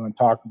don't know, you want to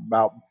talk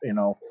about, you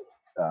know,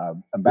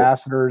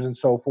 ambassadors and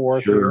so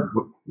forth. Sure.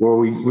 Here. Well,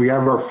 we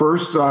have our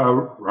first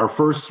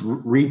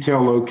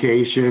retail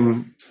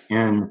location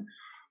in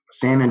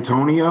San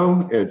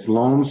Antonio. It's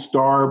Lone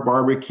Star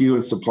Barbecue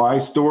and Supply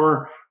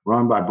Store,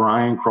 run by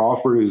Brian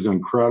Crawford, who's an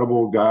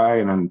incredible guy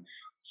and a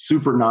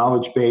super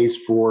knowledge base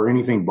for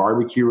anything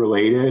barbecue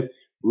related.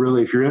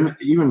 Really, if you're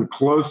even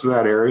close to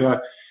that area,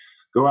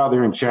 go out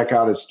there and check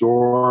out his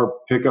store,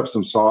 pick up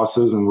some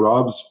sauces and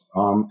rubs,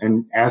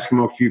 and ask him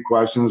a few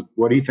questions,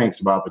 what he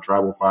thinks about the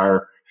Tribal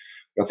Fire.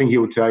 I think he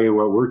will tell you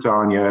what we're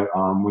telling you.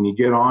 When you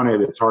get on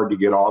it, it's hard to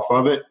get off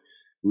of it.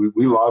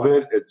 We love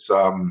it. It's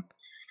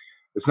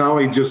not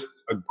only just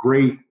a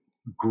great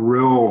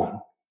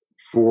grill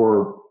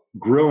for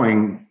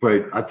grilling,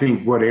 but I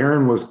think what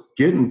Aaron was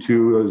getting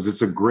to is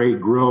it's a great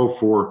grill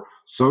for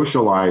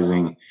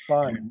socializing.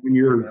 Fun. When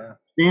you're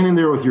standing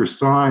there with your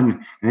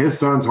son, and his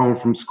son's home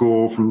from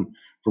school, from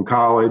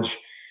college,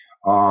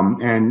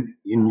 and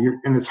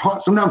it's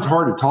sometimes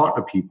hard to talk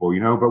to people, you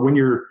know, but when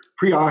you're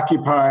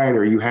preoccupied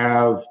or you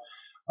have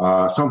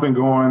something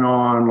going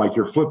on, like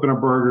you're flipping a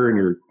burger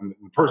and the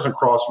person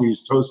across from you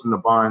is toasting the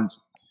buns,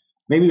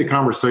 maybe the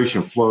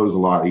conversation flows a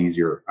lot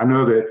easier. I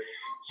know that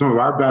some of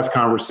our best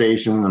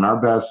conversations and our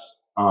best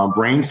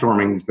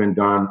brainstorming has been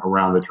done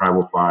around the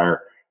tribal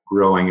fire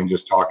grilling and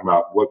just talking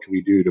about what can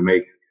we do to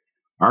make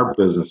our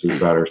businesses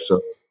better. So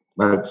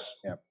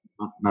that's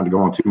not to go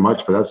on too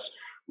much, but that's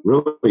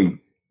really,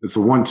 it's a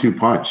 1-2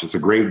 punch. It's a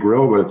great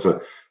grill, but it's a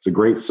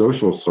great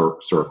social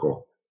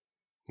circle.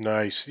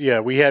 Nice. Yeah,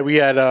 we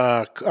had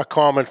a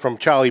comment from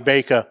Charlie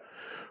Baker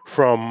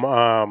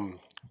from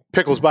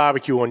Pickles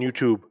Barbecue on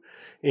YouTube,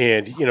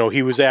 and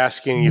he was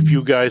asking if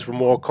you guys were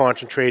more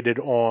concentrated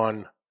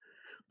on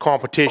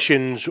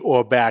competitions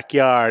or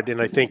backyard,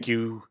 and I think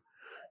you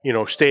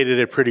stated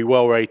it pretty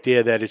well right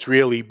there that it's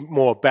really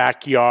more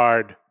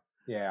backyard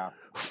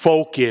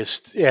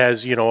focused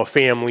as a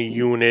family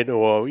unit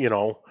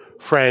or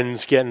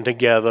friends getting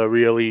together,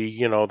 really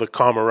the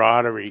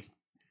camaraderie.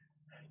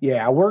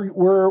 Yeah,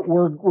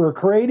 we're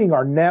creating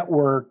our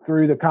network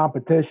through the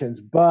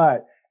competitions,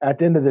 but at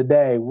the end of the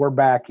day, we're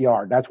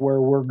backyard. That's where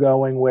we're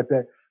going with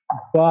it.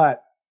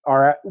 But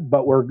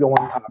we're going,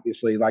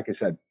 obviously, like I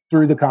said,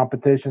 through the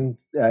competition,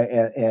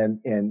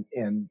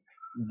 and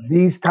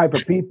these type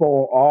of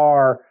people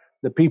are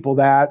the people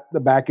that the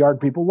backyard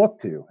people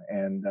look to,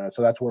 and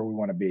so that's where we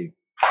want to be.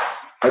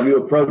 Have you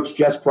approached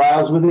Jess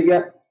Pryles with it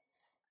yet?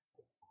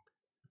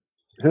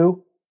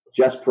 Who?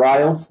 Jess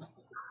Pryles.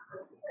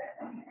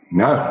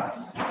 No.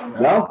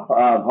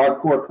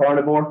 Hardcore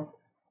carnivore.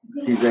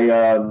 She's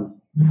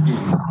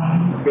she's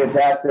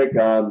fantastic.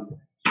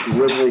 She's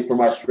originally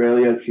from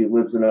Australia. She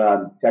lives in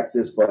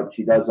Texas, but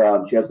she does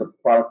she has a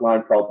product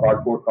line called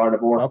Hardcore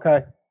Carnivore.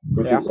 Okay.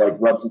 Which is like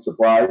rubs and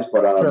supplies,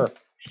 but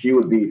she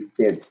would be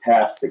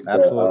fantastic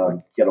to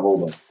get a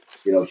hold of.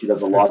 She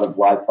does a lot of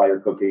live fire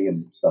cooking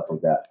and stuff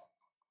like that.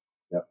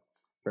 Yep.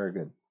 Very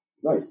good.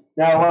 Nice.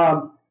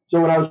 Now, so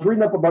when I was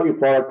reading up about your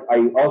product,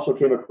 I also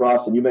came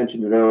across, and you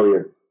mentioned it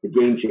earlier, the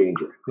Game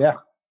Changer. Yeah.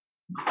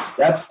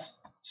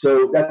 That's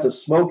a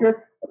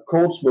smoker, a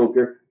cold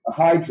smoker, a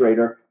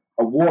hydrator,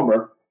 a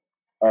warmer,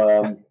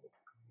 all in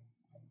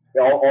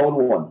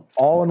one.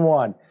 All in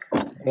one.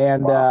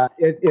 And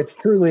it's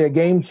truly a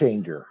game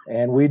changer.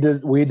 And we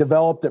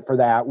developed it for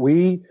that.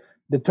 We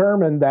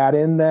determined that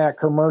in that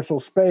commercial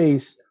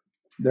space,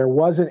 there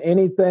wasn't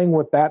anything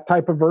with that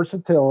type of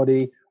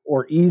versatility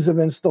or ease of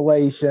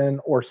installation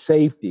or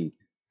safety.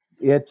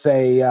 It's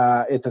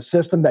a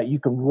system that you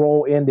can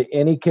roll into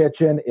any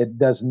kitchen. It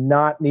does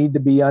not need to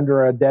be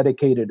under a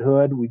dedicated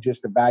hood. We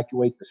just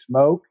evacuate the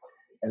smoke.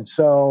 And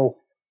so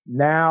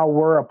now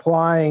we're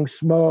applying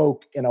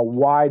smoke in a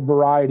wide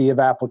variety of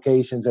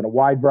applications, in a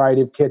wide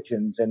variety of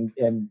kitchens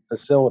and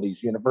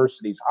facilities,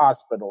 universities,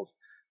 hospitals,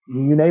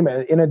 you name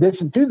it, in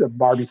addition to the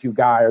barbecue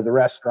guy or the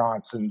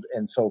restaurants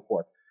and so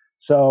forth.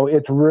 So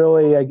it's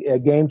really a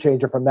game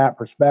changer from that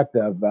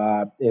perspective.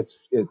 It's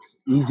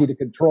easy to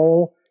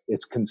control.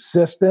 It's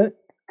consistent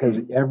because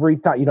every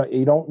time,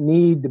 you don't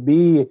need to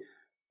be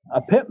a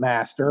pit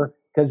master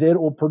because it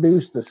will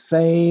produce the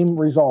same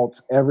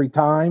results every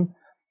time.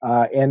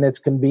 And it's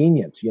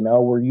convenience.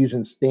 We're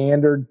using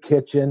standard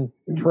kitchen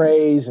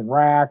trays and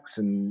racks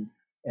and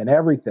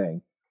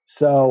everything.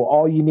 So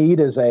all you need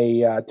is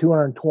a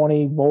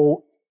 220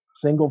 volt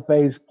single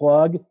phase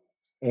plug,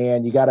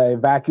 and you got to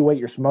evacuate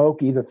your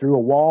smoke either through a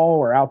wall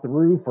or out the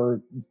roof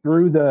or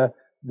through the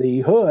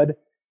hood,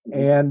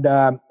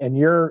 and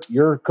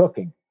you're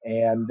cooking.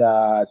 And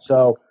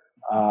so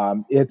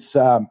it's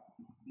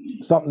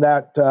something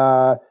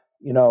that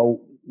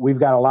we've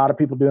got a lot of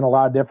people doing a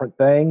lot of different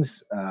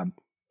things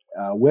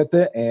with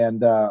it,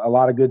 and a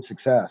lot of good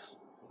success.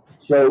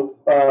 So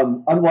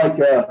unlike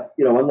a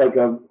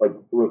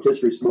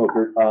rotisserie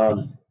smoker,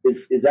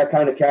 is that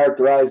kind of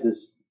characterized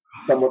as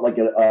somewhat like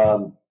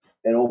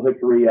an Old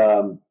Hickory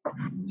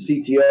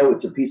CTO?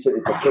 It's a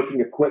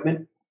cooking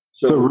equipment.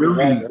 So really,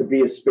 there has to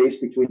be a space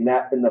between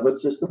that and the hood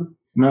system.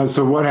 No.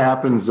 So what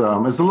happens?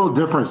 It's a little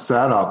different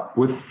setup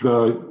with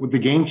the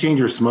Game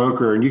Changer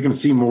smoker, and you can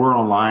see more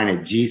online at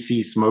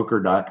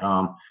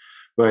gcsmoker.com.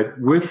 But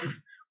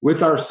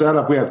with our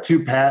setup, we have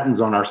 2 patents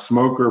on our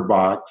smoker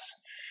box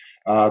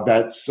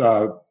that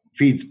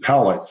feeds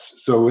pellets.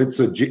 So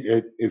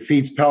it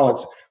feeds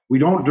pellets. We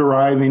don't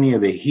derive any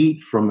of the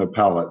heat from the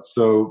pellets.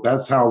 So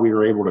that's how we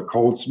were able to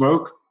cold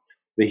smoke.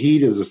 The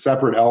heat is a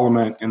separate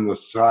element in the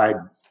side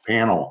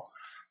panel.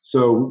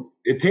 So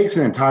it takes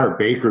an entire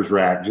baker's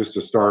rack just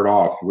to start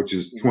off, which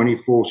is 20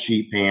 full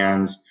sheet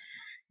pans,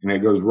 and it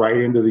goes right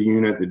into the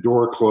unit. The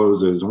door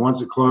closes, and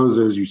once it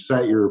closes, you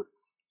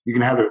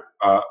can have it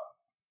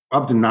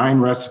up to 9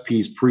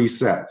 recipes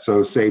preset.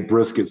 So say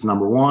brisket's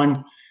number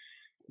 1,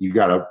 you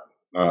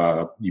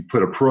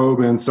put a probe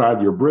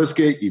inside your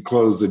brisket, you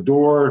close the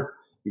door,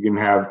 you can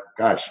have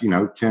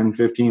 10,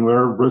 15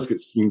 whatever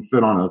briskets you can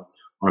fit on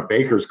a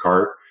baker's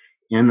cart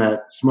in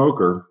that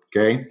smoker.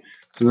 Okay,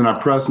 so then I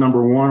press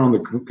number 1 on the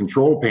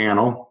control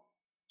panel.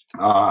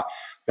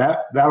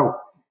 That'll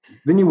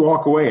then you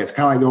walk away. It's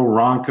kind of like the old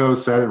Ronco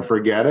set it and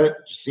forget it,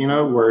 just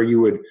where you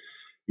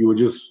would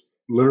just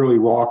literally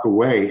walk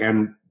away.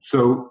 And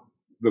so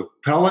the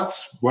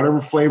pellets,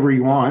 whatever flavor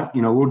you want,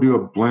 we'll do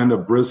a blend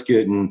of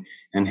brisket and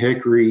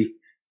hickory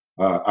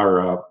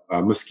or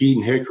mesquite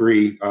and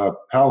hickory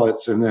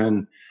pellets, and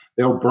then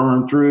they'll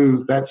burn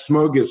through. That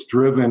smoke gets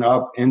driven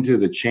up into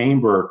the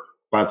chamber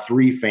by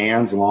 3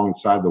 fans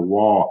alongside the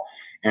wall.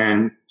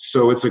 And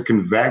so it's a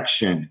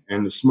convection,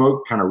 and the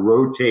smoke kind of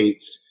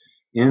rotates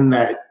in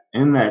that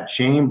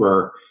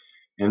chamber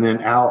and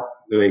then out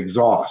the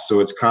exhaust.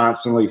 So it's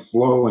constantly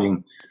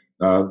flowing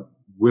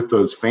with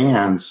those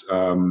fans.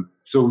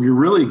 So you're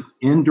really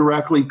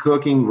indirectly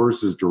cooking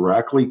versus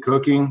directly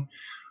cooking,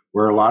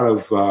 where a lot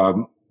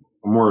of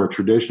more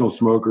traditional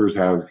smokers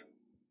have,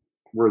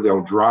 where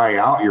they'll dry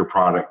out your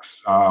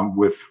products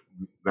with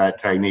that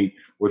technique.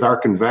 With our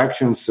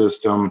convection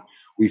system,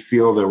 we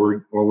feel that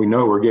we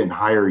know we're getting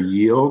higher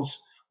yields,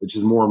 which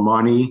is more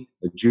money,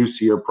 a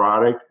juicier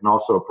product, and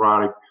also a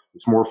product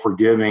that's more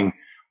forgiving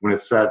when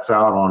it sets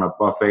out on a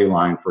buffet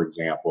line, for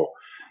example,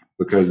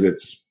 because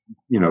it's,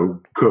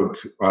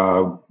 cooked.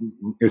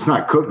 It's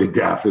not cooked to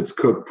death. It's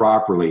cooked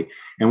properly.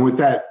 And with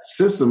that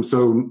system,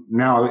 so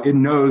now it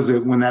knows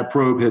that when that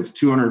probe hits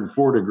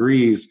 204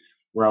 degrees,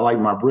 where I like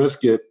my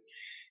brisket,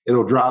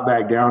 it'll drop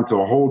back down to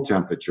a hold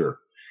temperature.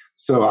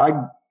 So I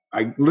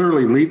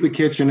literally leave the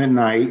kitchen at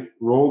night,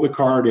 roll the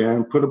card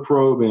in, put a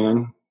probe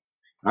in.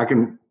 I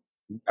didn't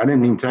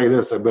even tell you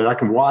this, but I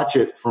can watch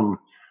it from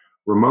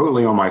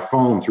remotely on my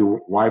phone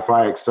through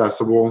Wi-Fi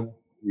accessible.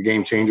 The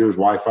Game Changer is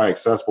Wi-Fi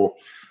accessible.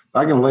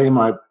 I can lay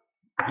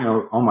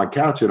on my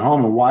couch at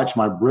home and watch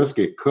my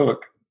brisket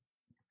cook.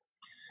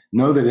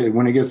 Know that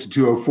when it gets to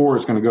 204,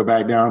 it's going to go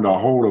back down to a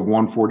hold of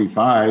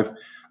 145.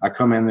 I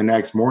come in the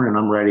next morning,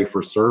 I'm ready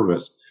for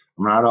service.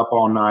 I'm not up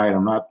all night.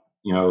 I'm not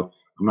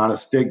a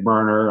stick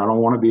burner. I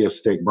don't want to be a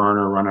stick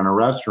burner running a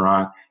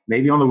restaurant.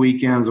 Maybe on the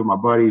weekends with my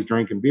buddies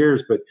drinking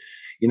beers, but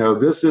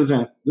this is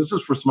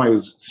for somebody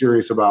who's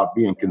serious about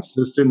being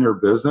consistent in their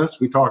business.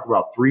 We talk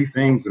about 3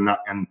 things in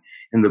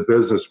the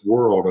business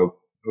world of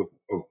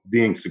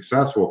being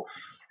successful.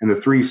 And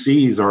the 3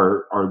 C's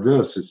are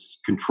this: it's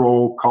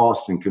control,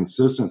 cost, and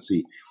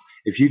consistency.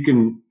 If you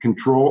can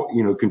control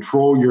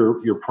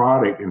your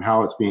product and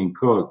how it's being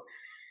cooked,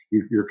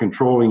 you're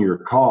controlling your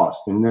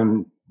cost, and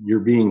then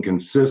you're being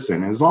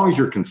consistent. And as long as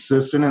you're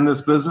consistent in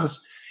this business,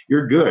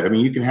 you're good. I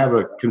mean, you can have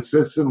a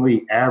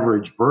consistently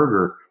average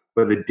burger,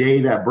 but the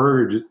day that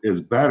burger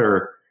is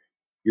better,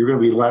 you're going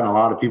to be letting a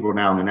lot of people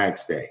down the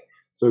next day.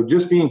 So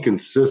just being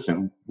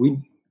consistent. We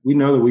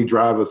know that we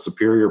drive a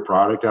superior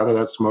product out of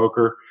that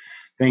smoker,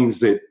 things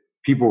that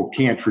people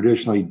can't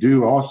traditionally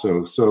do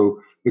also. So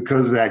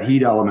because of that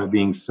heat element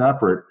being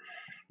separate,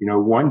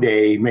 one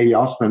day maybe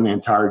I'll spend the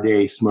entire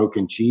day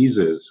smoking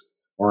cheeses,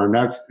 or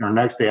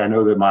next day I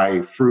know that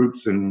my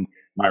fruits and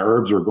my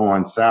herbs are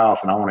going south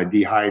and I want to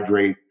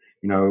dehydrate,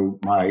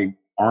 my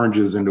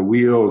oranges into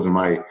wheels and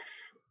my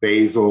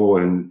basil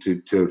and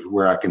to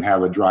where I can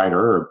have a dried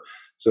herb.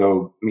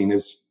 So, I mean,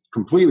 it's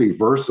completely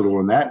versatile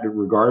in that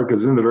regard,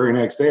 because then the very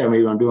next day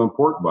I'm doing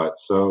pork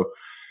butts. So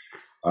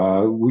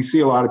we see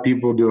a lot of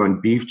people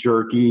doing beef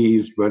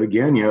jerkies, but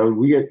again,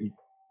 we get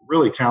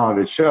really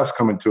talented chefs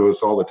coming to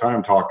us all the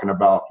time talking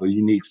about the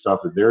unique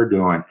stuff that they're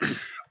doing.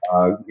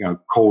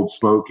 Cold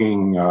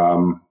smoking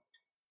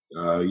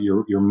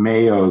your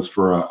mayos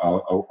for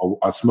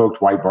a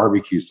smoked white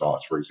barbecue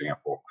sauce, for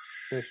example.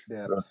 Fish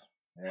dips.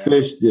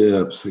 Fish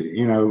dips,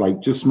 like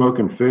just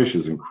smoking fish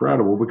is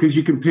incredible because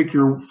you can pick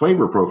your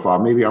flavor profile.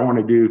 Maybe I want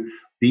to do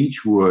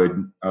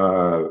beechwood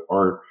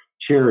or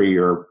cherry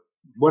or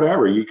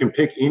whatever. You can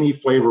pick any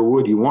flavor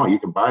wood you want. You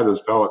can buy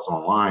those pellets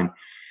online,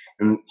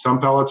 and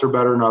some pellets are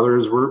better than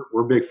others.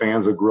 We're big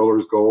fans of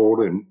Griller's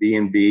Gold and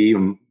B&B,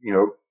 and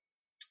you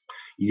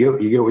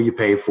get what you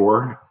pay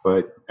for.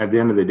 But at the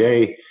end of the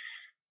day,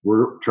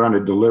 we're trying to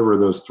deliver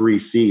those 3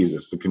 C's.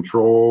 It's the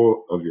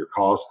control of your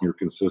cost and your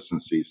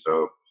consistency.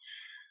 So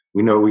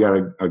we know we got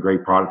a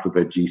great product with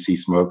that GC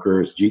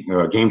smoker. It's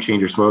Game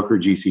Changer Smoker,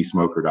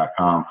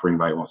 gcsmoker.com for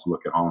anybody who wants to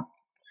look at home.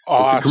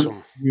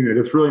 Awesome.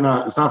 It's really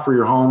not, it's not for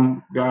your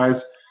home,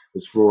 guys.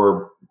 It's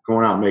for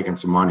going out and making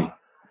some money.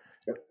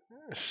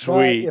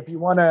 Sweet. But if you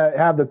want to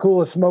have the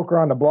coolest smoker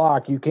on the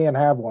block, you can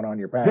have one on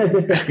your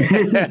package.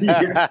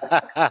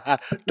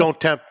 Don't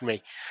tempt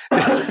me.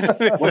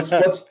 What's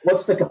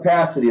the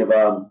capacity of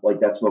like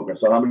that smoker?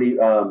 So how many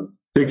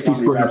 60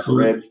 square feet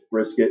ribs,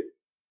 brisket?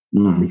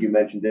 I think you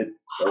mentioned it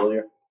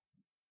earlier.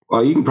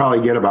 Well, you can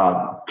probably get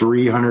about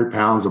 300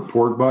 pounds of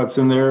pork butts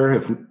in there,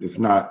 if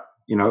not.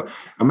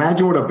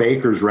 Imagine what a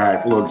baker's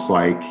rack looks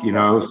like.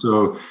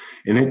 So,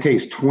 and it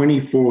takes 20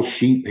 full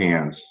sheet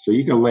pans. So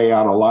you can lay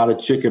out a lot of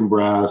chicken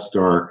breast,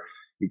 or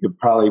you could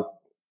probably,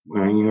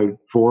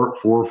 four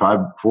or five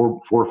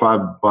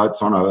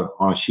butts on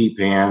a sheet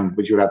pan,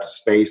 but you would have to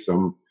space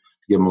them to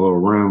give them a little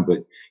room.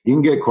 But you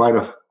can get quite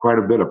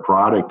a bit of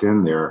product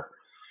in there.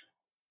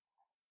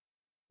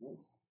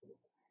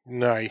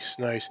 Nice.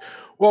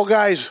 Well,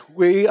 guys,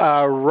 we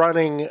are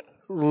running a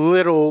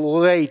little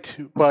late,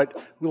 but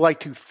we'd like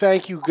to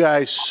thank you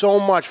guys so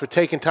much for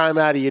taking time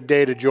out of your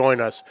day to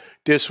join us.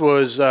 This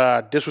was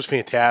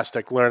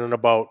fantastic, learning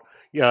about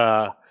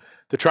the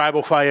the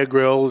Tribal Fire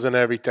grills and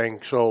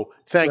everything. So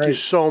thank you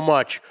so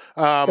much.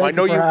 Thank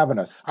you for having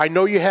us. I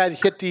know you had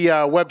hit the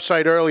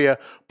website earlier,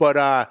 but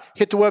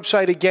hit the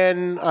website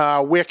again.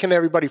 Where can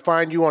everybody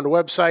find you on the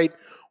website,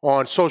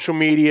 on social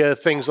media,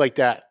 things like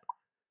that?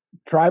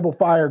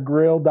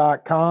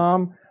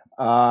 TribalFireGrill.com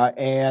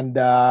and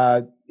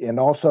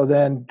also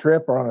then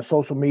Trip or on a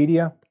social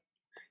media.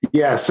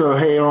 Yeah, so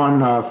hey,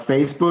 on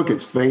Facebook,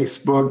 it's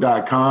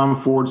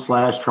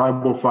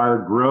facebook.com/Tribal Fire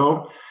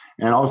Grill.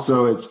 And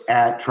also it's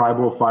at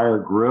Tribal Fire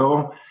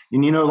Grill.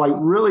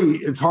 And, really,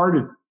 it's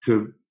hard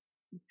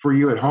for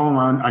you at home,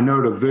 I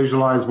know, to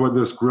visualize what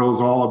this grill is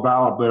all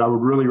about, but I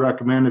would really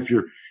recommend, if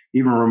you're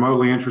even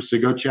remotely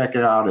interested, go check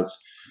it out. It's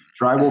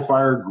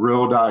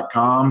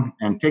TribalFireGrill.com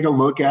and take a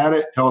look at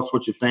it. Tell us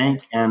what you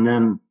think. And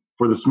then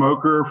for the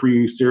smoker, for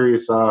you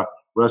serious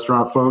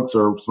restaurant folks,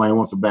 or somebody who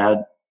wants a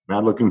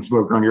bad-looking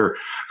smoker on your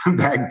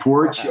back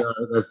porch,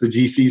 that's the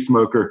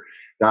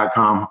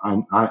GCSmoker.com.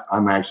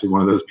 I'm actually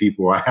one of those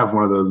people. I have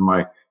one of those in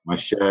my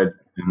shed,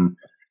 and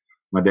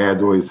my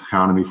dad's always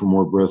hounding me for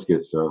more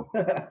brisket. So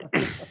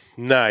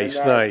nice.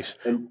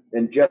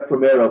 And Jeff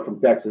Romero from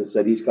Texas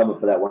said he's coming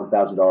for that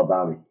 $1,000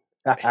 bounty.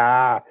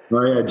 Oh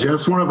yeah,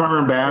 Jeff's one of our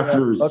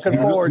ambassadors. Looking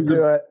forward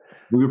to it.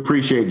 We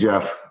appreciate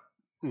Jeff.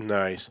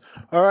 Nice.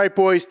 All right,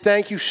 boys.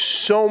 Thank you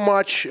so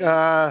much.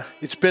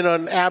 It's been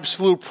an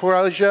absolute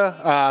pleasure.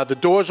 The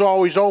door's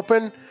always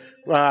open.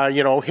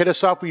 Hit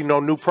us up.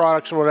 New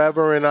products and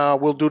whatever,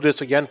 and we'll do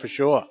this again for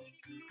sure.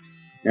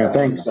 Yeah,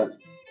 thanks. All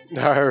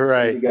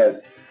right. Thank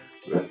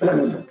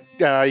you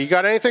guys. You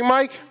got anything,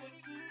 Mike?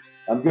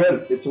 I'm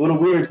good. It's a little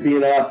weird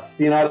being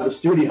out of the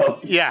studio.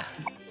 Yeah,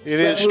 it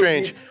is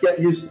strange. Get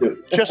used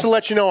to. Just to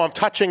let you know, I'm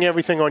touching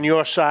everything on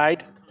your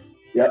side.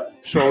 Yep.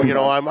 So,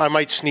 I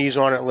might sneeze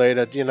on it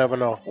later. You never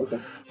know. Okay.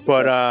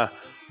 But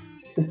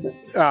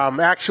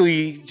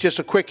actually, just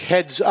a quick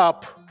heads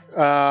up.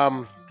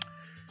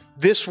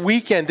 This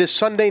weekend, this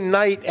Sunday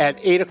night at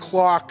 8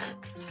 o'clock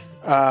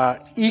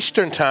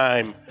Eastern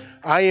Time,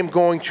 I am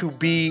going to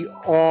be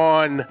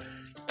on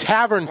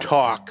Tavern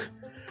Talk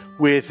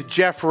with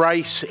Jeff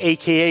Rice,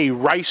 a.k.a.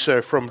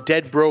 Ricer from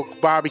Dead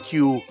Broke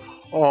Barbecue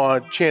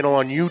channel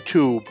on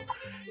YouTube.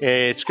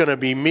 It's going to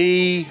be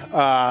me,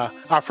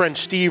 our friend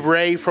Steve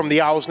Ray from the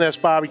Owl's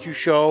Nest Barbecue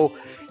Show,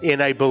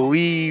 and I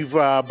believe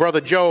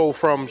Brother Joe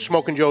from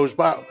Smoking Joe's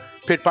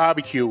Pit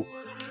Barbecue.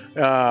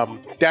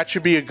 That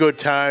should be a good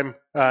time.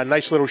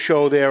 Nice little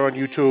show there on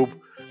YouTube.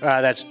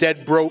 That's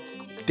Dead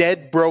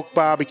Broke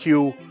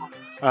Barbecue,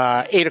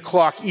 8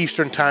 o'clock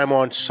Eastern Time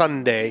on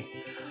Sunday.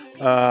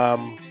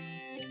 And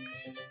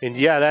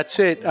yeah, that's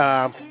it,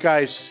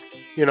 guys.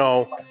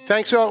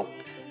 Thanks all.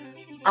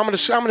 I'm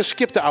gonna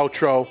skip the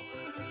outro.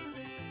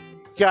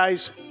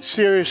 Guys,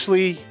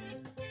 seriously,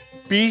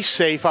 be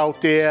safe out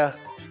there.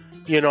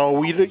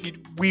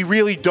 We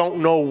really don't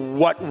know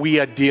what we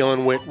are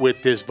dealing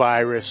with this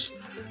virus.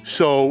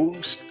 So,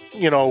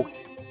 try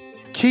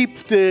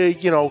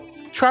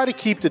to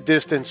keep the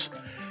distance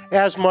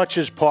as much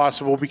as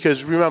possible,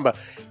 because remember,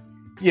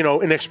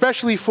 and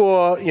especially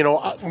for,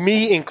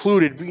 me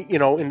included,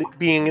 in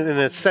being an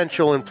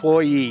essential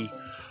employee,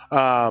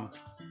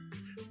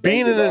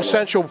 being an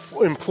essential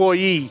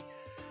employee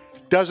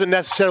doesn't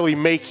necessarily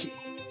make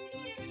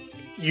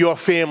your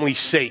family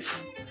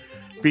safe,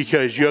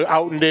 because you're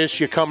out in this,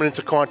 you're coming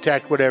into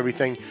contact with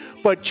everything.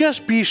 But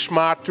just be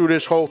smart through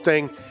this whole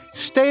thing.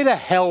 Stay the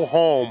hell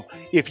home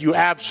if you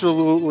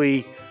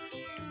absolutely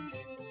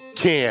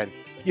can.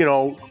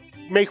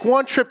 Make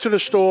one trip to the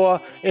store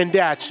and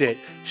that's it.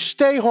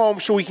 Stay home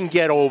so we can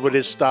get over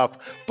this stuff.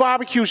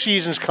 Barbecue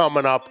season's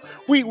coming up.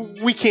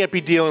 We can't be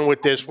dealing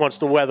with this once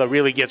the weather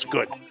really gets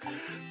good.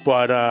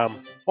 But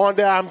on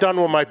that, I'm done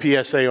with my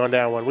PSA on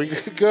that one. We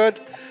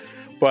good?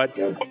 But,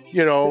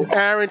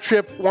 Aaron,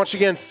 Trip, once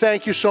again,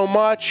 thank you so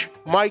much.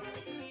 Mike,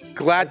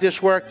 glad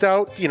this worked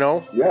out,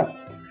 Yeah.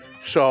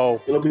 So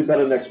it'll be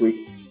better next week.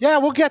 Yeah,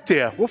 we'll get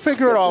there. We'll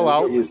figure it all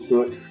out. Get used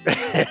to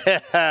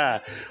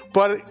it.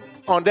 But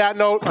on that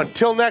note,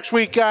 until next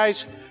week,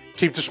 guys,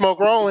 keep the smoke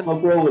rolling.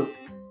 Smoke rolling.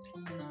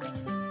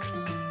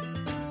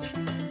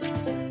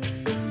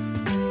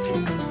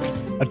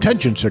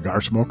 Attention,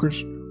 cigar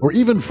smokers, or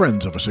even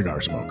friends of a cigar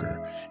smoker.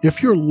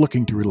 If you're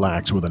looking to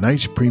relax with a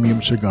nice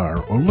premium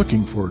cigar or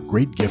looking for a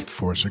great gift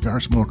for a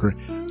cigar smoker,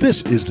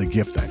 this is the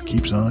gift that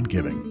keeps on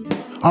giving.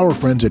 Our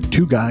friends at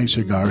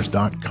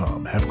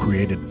TwoGuysCigars.com have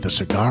created the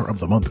Cigar of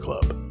the Month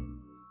Club.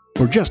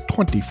 For just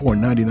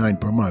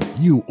 $24.99 per month,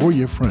 you or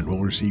your friend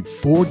will receive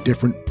 4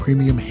 different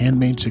premium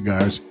handmade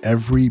cigars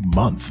every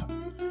month,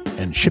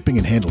 and shipping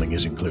and handling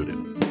is included.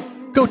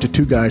 Go to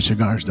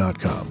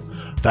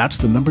TwoGuysCigars.com. That's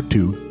the number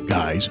 2,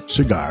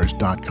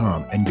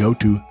 GuysCigars.com, and go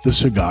to the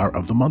Cigar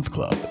of the Month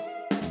Club.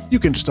 You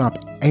can stop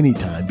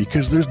anytime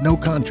because there's no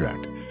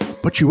contract,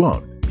 but you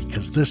won't,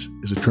 because this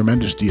is a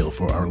tremendous deal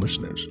for our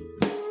listeners.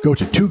 Go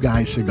to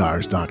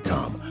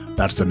TwoGuysCigars.com.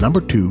 That's the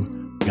number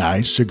 2,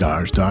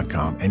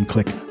 GuysCigars.com, and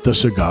click the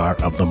Cigar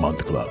of the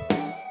Month Club.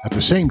 At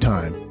the same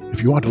time,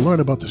 if you want to learn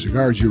about the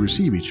cigars you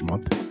receive each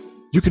month,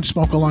 you can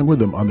smoke along with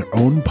them on their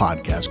own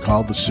podcast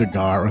called The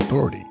Cigar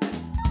Authority.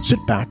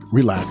 Sit back,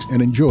 relax,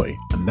 and enjoy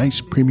a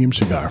nice premium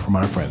cigar from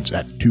our friends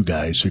at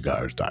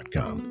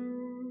twoguyscigars.com.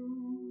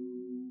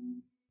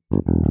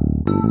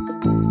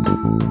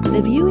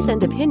 The views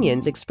and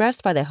opinions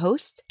expressed by the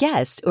hosts,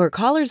 guests, or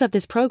callers of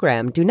this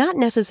program do not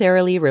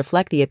necessarily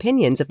reflect the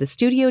opinions of the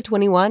Studio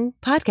 21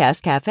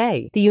 Podcast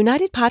Cafe, the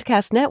United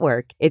Podcast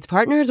Network, its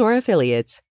partners, or affiliates.